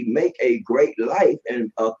really make a great life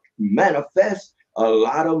and manifest a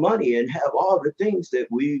lot of money and have all the things that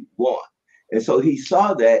we want. And so he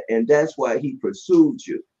saw that, and that's why he pursued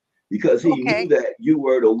you, because he knew that you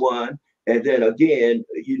were the one. And then again,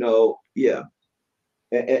 you know,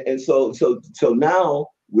 and so now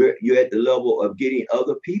you're at the level of getting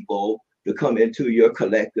other people to come into your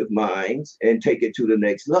collective minds and take it to the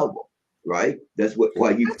next level, right? That's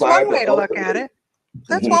why you fired one way to look at it.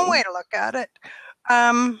 That's one way to look at it.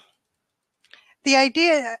 The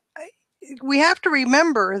idea, we have to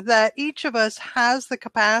remember that each of us has the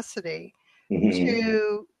capacity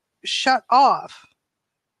to shut off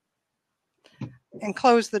and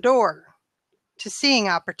close the door to seeing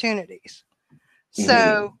opportunities.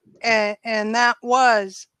 So, and that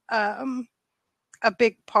was a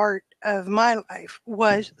big part of my life,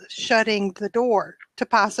 was shutting the door to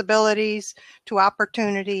possibilities, to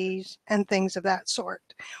opportunities, and things of that sort.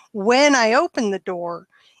 When I opened the door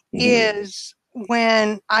is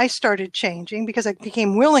when I started changing, because I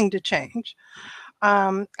became willing to change.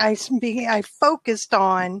 I focused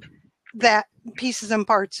on that pieces and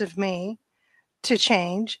parts of me to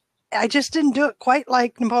change. I just didn't do it quite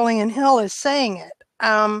like Napoleon Hill is saying it.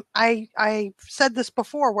 I said this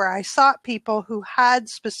before, where I sought people who had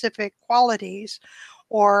specific qualities,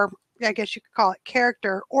 or I guess you could call it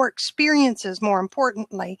character, or experiences, more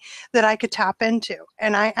importantly, that I could tap into.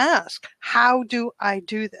 And I asked, how do I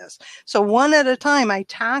do this? So one at a time, I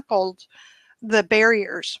tackled the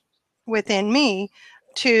barriers within me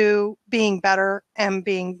to being better and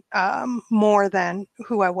being more than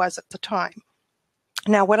who I was at the time.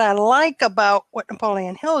 Now, what I like about what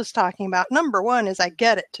Napoleon Hill is talking about, number one, is I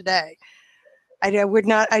get it today. I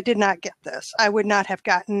did not get this. I would not have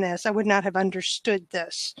gotten this. I would not have understood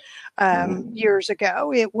this years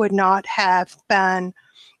ago. It would not have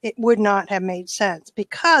made sense,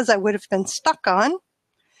 because I would have been stuck on,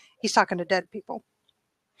 he's talking to dead people,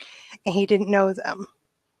 and he didn't know them.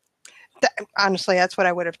 Honestly, that's what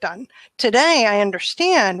I would have done. Today, I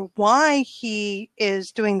understand why he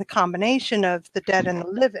is doing the combination of the dead and the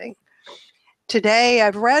living. Today,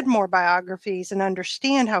 I've read more biographies and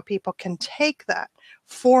understand how people can take that.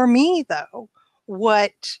 For me, though,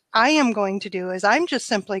 what I am going to do is I'm just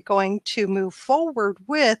simply going to move forward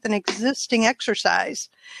with an existing exercise,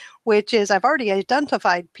 which is I've already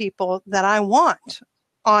identified people that I want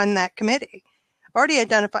on that committee. I've already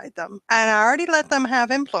identified them, and I already let them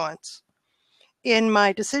have influence in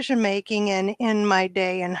my decision making and in my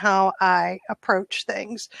day and how I approach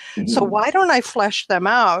things. So why don't I flesh them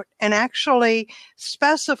out and actually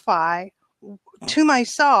specify to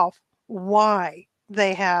myself why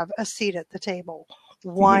they have a seat at the table,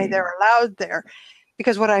 why they're allowed there?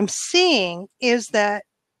 Because what I'm seeing is that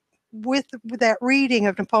with that reading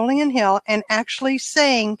of Napoleon Hill, and actually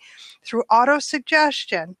saying through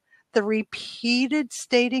auto-suggestion, the repeated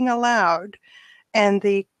stating aloud and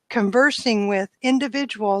the conversing with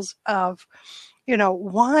individuals of, you know,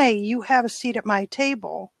 why you have a seat at my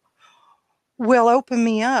table, will open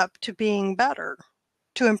me up to being better,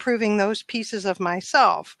 to improving those pieces of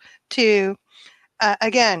myself, to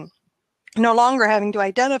again, no longer having to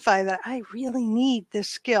identify that I really need this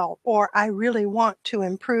skill or I really want to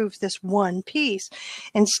improve this one piece.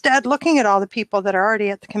 Instead, looking at all the people that are already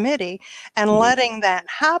at the committee and letting that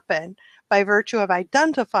happen by virtue of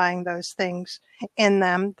identifying those things in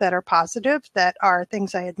them that are positive, that are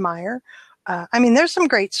things I admire. I mean, there's some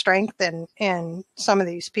great strength in some of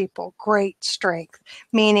these people, great strength,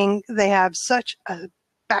 meaning they have such a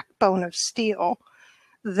backbone of steel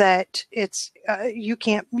that it's you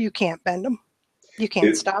can't bend them, you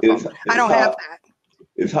can't stop them. I don't have that.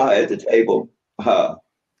 Is Ha at the table? Ha?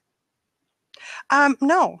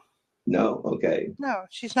 No, okay. no,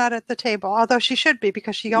 she's not at the table. Although she should be,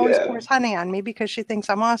 because she always pours honey on me because she thinks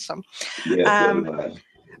I'm awesome.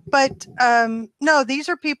 But no, these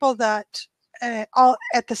are people that all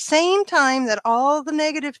at the same time that all the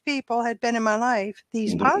negative people had been in my life,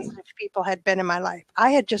 these positive people had been in my life.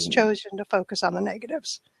 I had just chosen to focus on the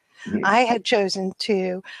negatives. I had chosen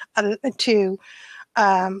to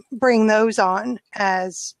bring those on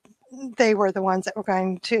as they were the ones that were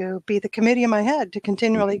going to be the committee in my head to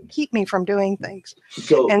continually keep me from doing things.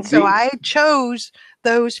 So I chose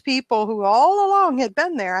those people who all along had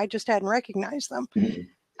been there. I just hadn't recognized them.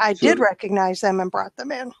 I did recognize them and brought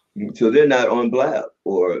them in. So they're not on Blab,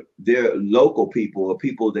 or they're local people or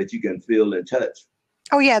people that you can feel and touch.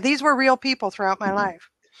 Oh yeah, these were real people throughout my life.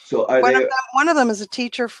 So one of them is a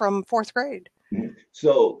teacher from 4th grade.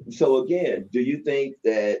 So again, do you think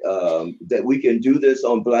that that we can do this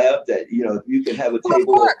on Blab? That you can have a table. Of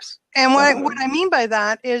course. And what I mean by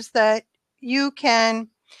that is that you can.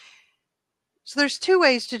 So there's two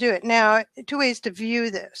ways to do it now. Two ways to view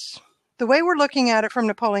this. The way we're looking at it from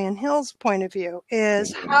Napoleon Hill's point of view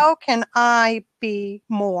is how can I be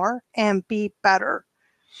more and be better?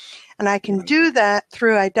 And I can do that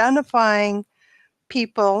through identifying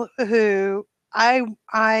people who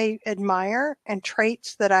I admire and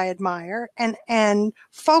traits that I admire and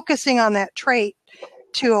focusing on that trait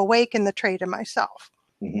to awaken the trait in myself.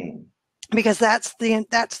 Because that's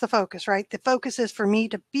the focus, right? The focus is for me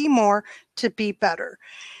to be more, to be better,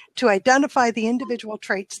 to identify the individual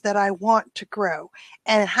traits that I want to grow.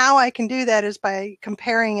 And how I can do that is by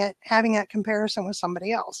comparing it, having that comparison with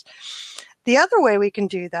somebody else. The other way we can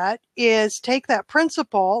do that is take that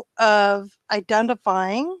principle of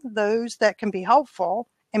identifying those that can be helpful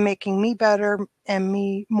and making me better and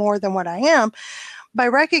me more than what I am by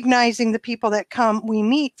recognizing the people that we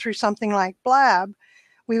meet through something like Blab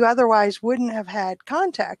we otherwise wouldn't have had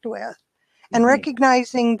contact with, and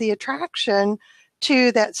recognizing the attraction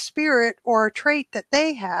to that spirit or trait that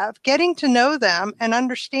they have, getting to know them and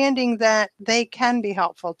understanding that they can be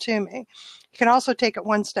helpful to me. You can also take it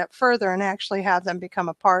one step further and actually have them become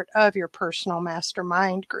a part of your personal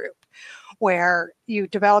mastermind group, where you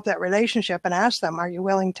develop that relationship and ask them, are you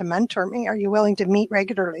willing to mentor me? Are you willing to meet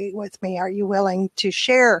regularly with me? Are you willing to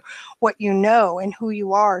share what you know and who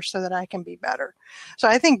you are so that I can be better? So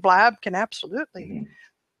I think Blab can absolutely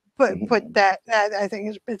put that. I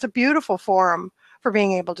think it's a beautiful forum for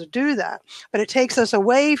being able to do that. But it takes us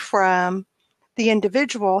away from the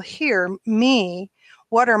individual here, me.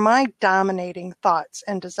 What are my dominating thoughts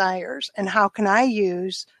and desires? And how can I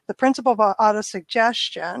use the principle of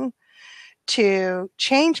autosuggestion to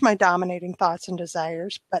change my dominating thoughts and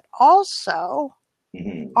desires, but also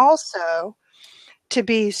to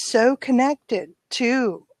be so connected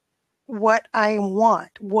to what I want,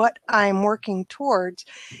 what I'm working towards,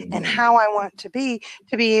 and how I want to be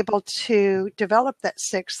able to develop that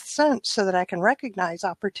sixth sense so that I can recognize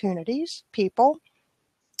opportunities, people.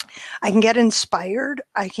 I can get inspired.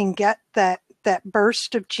 I can get that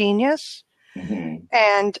burst of genius.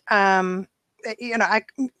 And,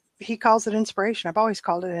 he calls it inspiration. I've always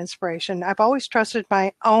called it inspiration. I've always trusted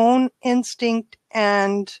my own instinct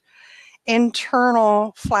and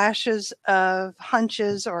internal flashes of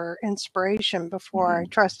hunches or inspiration before I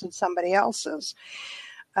trusted somebody else's.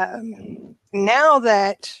 Now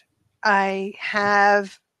that I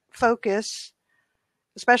have focus,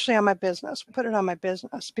 especially on my business, put it on my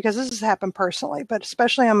business, because this has happened personally, but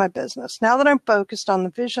especially on my business. Now that I'm focused on the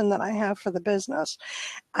vision that I have for the business,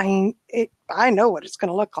 I know what it's going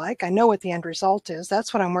to look like. I know what the end result is.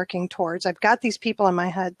 That's what I'm working towards. I've got these people in my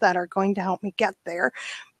head that are going to help me get there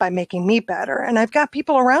by making me better. And I've got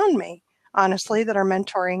people around me, honestly, that are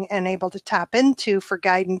mentoring and able to tap into for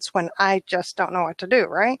guidance when I just don't know what to do,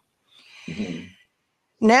 right?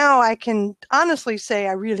 Now I can honestly say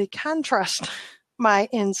I really can trust my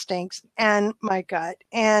instincts and my gut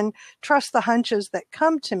and trust the hunches that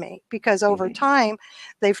come to me, because over time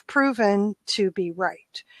they've proven to be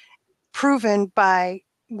right. Proven by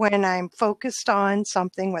when I'm focused on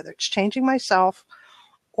something, whether it's changing myself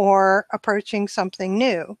or approaching something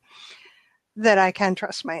new, that I can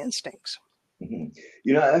trust my instincts.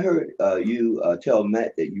 You know, I heard you tell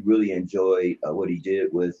Matt that you really enjoyed what he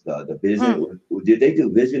did with the vision. Did they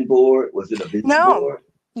do vision board? Was it a vision board?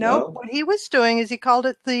 No. What he was doing is he called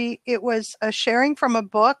it it was a sharing from a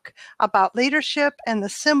book about leadership and the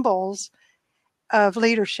symbols of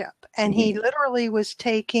leadership. And he literally was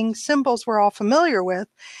taking symbols we're all familiar with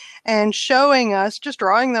and showing us, just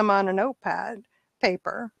drawing them on a note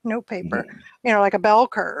paper, you know, like a bell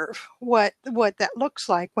curve, what that looks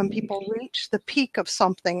like when people reach the peak of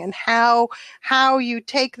something, and how you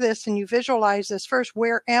take this and you visualize this first.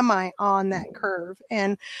 Where am I on that curve?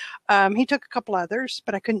 And he took a couple others,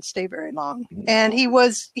 but I couldn't stay very long. And he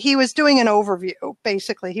was doing an overview,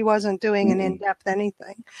 basically. He wasn't doing an in-depth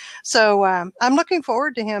anything. So I'm looking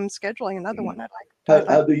forward to him scheduling another one.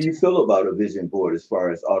 How do you feel about a vision board as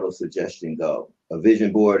far as auto-suggestion go? A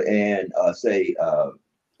vision board and say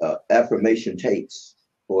affirmation tapes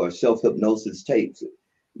or self-hypnosis tapes.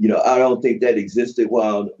 You know, I don't think that existed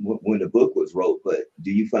when the book was wrote, but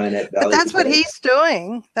do you find that valuable? But that's what he's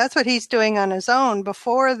doing. That's what he's doing on his own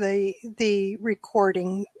before the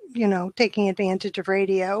recording, you know, taking advantage of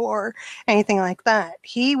radio or anything like that.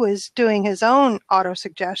 He was doing his own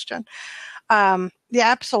auto-suggestion. Yeah,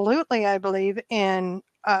 absolutely. I believe in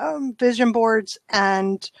vision boards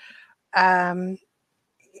and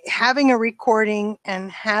having a recording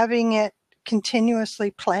and having it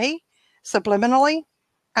continuously play subliminally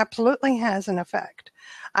absolutely has an effect.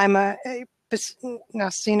 Now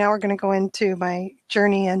we're going to go into my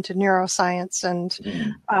journey into neuroscience and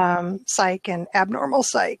psych and abnormal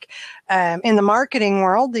psych. In the marketing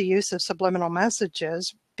world, the use of subliminal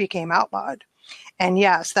messages became outlawed. And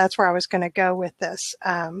yes, that's where I was going to go with this.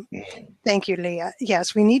 Thank you, Leah.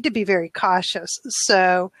 Yes, we need to be very cautious.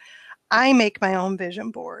 So I make my own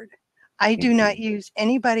vision board. I do not use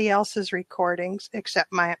anybody else's recordings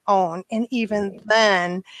except my own. And even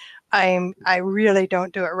then, I really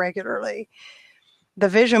don't do it regularly. The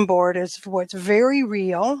vision board is what's very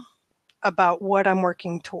real about what I'm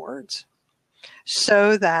working towards.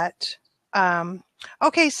 So that,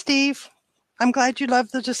 okay, Steve, I'm glad you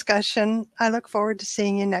loved the discussion. I look forward to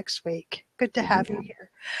seeing you next week. Good to have you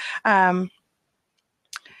here.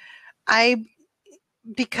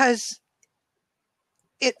 Because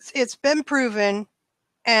it's been proven,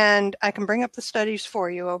 and I can bring up the studies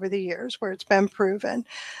for you over the years where it's been proven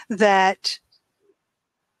that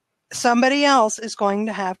somebody else is going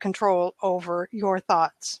to have control over your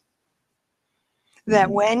thoughts.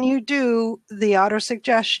 That when you do the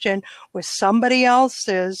autosuggestion with somebody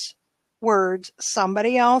else's words,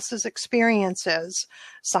 somebody else's experiences,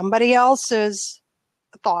 somebody else's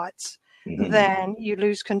thoughts, then you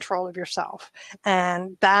lose control of yourself.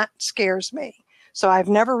 And that scares me. So I've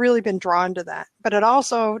never really been drawn to that. But it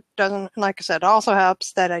also doesn't, like I said, it also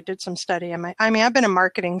helps that I did some study. I've been in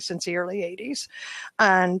marketing since the early 80s.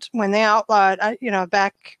 And when they outlawed,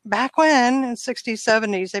 back when in the 60s,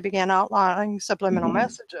 70s, they began outlawing subliminal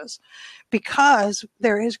messages because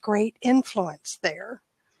there is great influence there.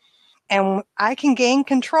 And I can gain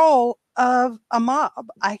control of a mob.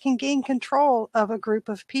 I can gain control of a group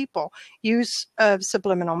of people. Use of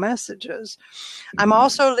subliminal messages. I'm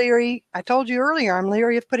also leery. I told you earlier, I'm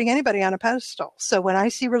leery of putting anybody on a pedestal. So when I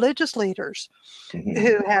see religious leaders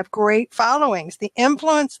who have great followings, the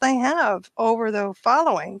influence they have over the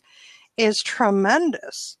following is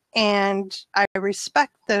tremendous. And I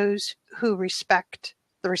respect those who respect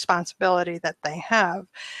the responsibility that they have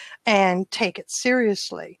and take it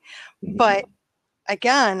seriously. But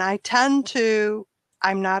again,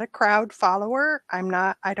 I'm not a crowd follower.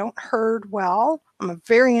 I don't herd well. I'm a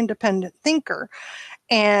very independent thinker.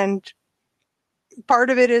 And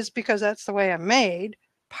part of it is because that's the way I'm made.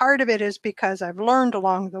 Part of it is because I've learned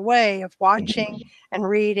along the way of watching and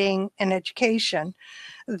reading and education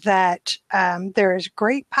that there is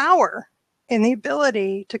great power in the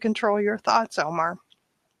ability to control your thoughts, Omar.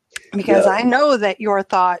 Because I know that your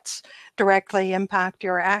thoughts directly impact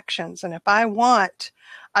your actions. And if I want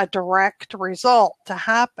a direct result to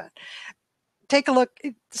happen, take a look.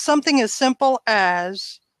 Something as simple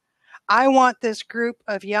as I want this group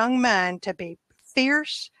of young men to be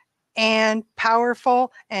fierce and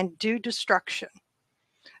powerful and do destruction.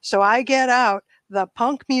 So I get out the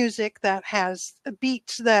punk music that has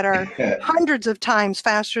beats that are hundreds of times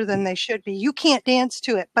faster than they should be. You can't dance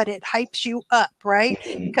to it, but it hypes you up, right?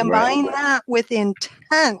 Combine that with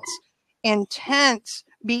intense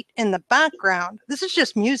beat in the background. This is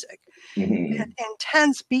just music.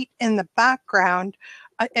 Intense beat in the background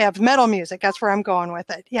of metal music. That's where I'm going with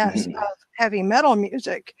it. Yes, of heavy metal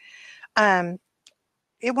music.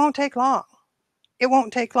 It won't take long. it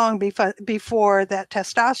won't take long before that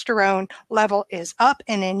testosterone level is up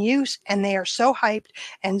and in use, and they are so hyped,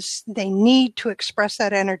 and they need to express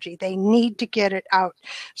that energy. They need to get it out.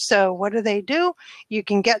 So what do? You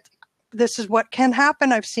can get, this is what can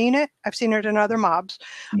happen. I've seen it. I've seen it in other mobs.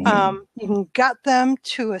 You can get them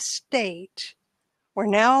to a state where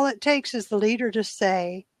now all it takes is the leader to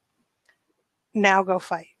say, now go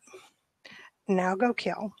fight. Now go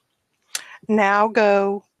kill. Now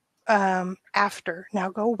go after. Now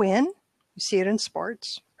go win. You see it in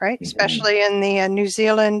sports, right? Especially in the New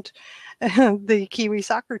Zealand, the Kiwi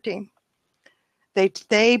soccer team.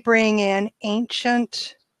 They bring in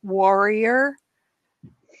ancient warrior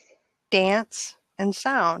dance and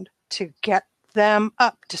sound to get them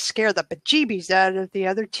up, to scare the bejeebies out of the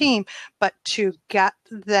other team, but to get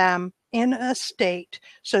them in a state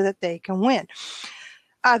so that they can win.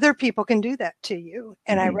 Other people can do that to you,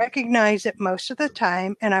 and I recognize it most of the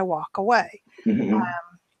time, and I walk away.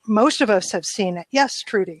 Most of us have seen it. Yes,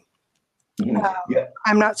 Trudy.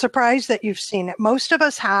 I'm not surprised that you've seen it. Most of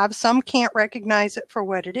us have. Some can't recognize it for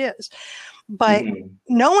what it is. But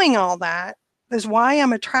knowing all that is why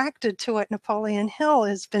I'm attracted to what Napoleon Hill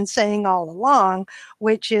has been saying all along,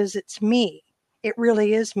 which is it's me. It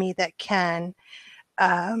really is me that can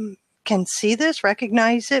see this,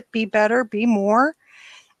 recognize it, be better, be more,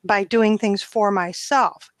 by doing things for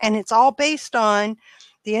myself. And it's all based on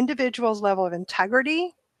the individual's level of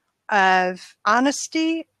integrity, of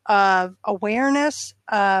honesty, of awareness,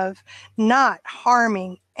 of not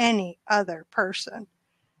harming any other person.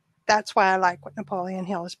 That's why I like what Napoleon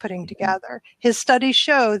Hill is putting together. His studies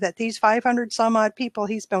show that these 500 some odd people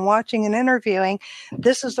he's been watching and interviewing,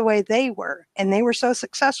 this is the way they were. And they were so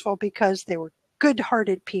successful because they were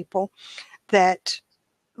good-hearted people that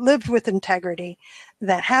lived with integrity,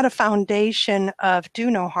 that had a foundation of do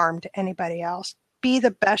no harm to anybody else, be the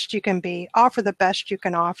best you can be, offer the best you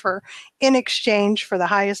can offer in exchange for the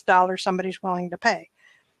highest dollar somebody's willing to pay.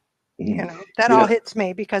 You know, that all hits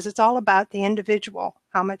me because it's all about the individual.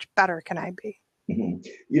 How much better can I be? I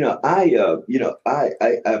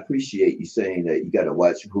appreciate you saying that you got to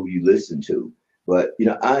watch who you listen to. But,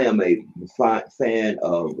 I am a fan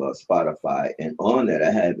of Spotify, and on that I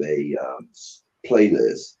have a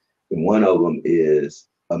playlist, and one of them is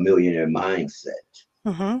A Millionaire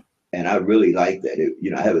Mindset. And I really like that.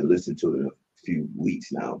 I haven't listened to it in a few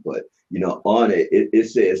weeks now, but on it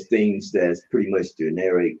says things that's pretty much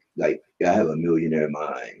generic, like I have a millionaire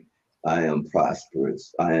mind, I am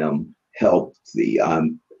prosperous, I am healthy,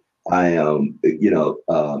 I'm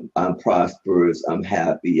prosperous, I'm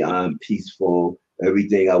happy, I'm peaceful,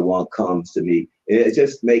 everything I want comes to me. And it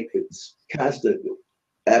just makes constant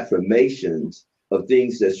affirmations of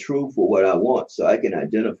things that's true for what I want, so I can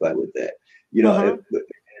identify with that.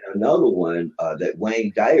 Another one that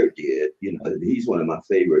Wayne Dyer did, he's one of my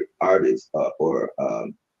favorite artists or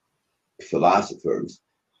philosophers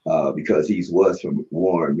because he was from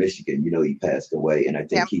Warren, Michigan. He passed away, and I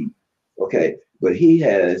think but he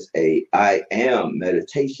has a I am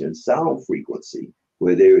meditation sound frequency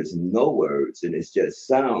where there is no words and it's just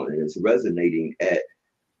sound, and it's resonating at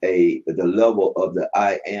the level of the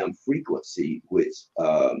I am frequency, which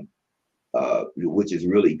is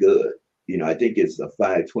really good. I think it's the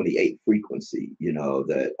 528 frequency,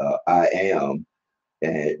 that I am.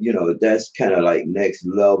 And, that's kind of like next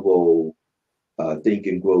level think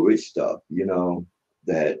and grow rich stuff,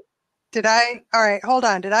 that. All right, hold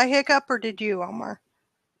on. Did I hiccup or did you, Omar?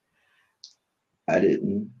 I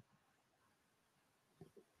didn't.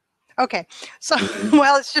 Okay. So,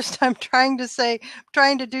 well, it's just, I'm trying to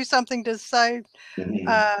do something to say,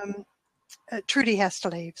 Trudy has to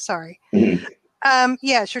leave. Sorry.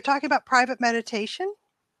 Yes, you're talking about private meditation,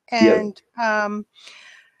 and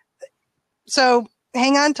so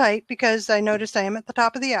hang on tight because I noticed I am at the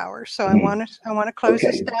top of the hour. So I want to close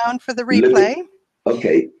this down for the replay.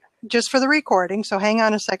 Just for the recording. So hang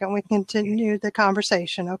on a second. We can continue the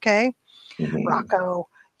conversation. Okay. Rocco,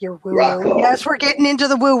 you're woo-woo. Yes, we're getting into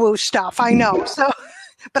the woo-woo stuff. I know. So,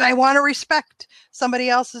 but I want to respect somebody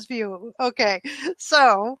else's view. Okay.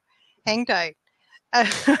 So hang tight.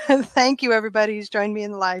 Thank you, everybody who's joined me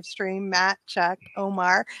in the live stream, Matt, Chuck,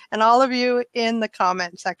 Omar, and all of you in the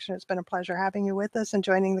comment section. It's been a pleasure having you with us and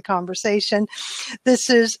joining the conversation. This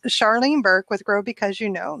is Charlene Burke with Grow Because You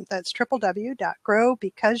Know. That's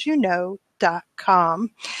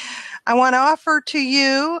www.growbecauseyouKnow.com. I want to offer to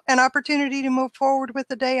you an opportunity to move forward with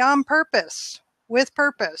the day on purpose, with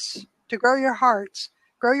purpose, to grow your hearts,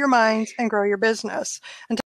 grow your minds, and grow your business. Until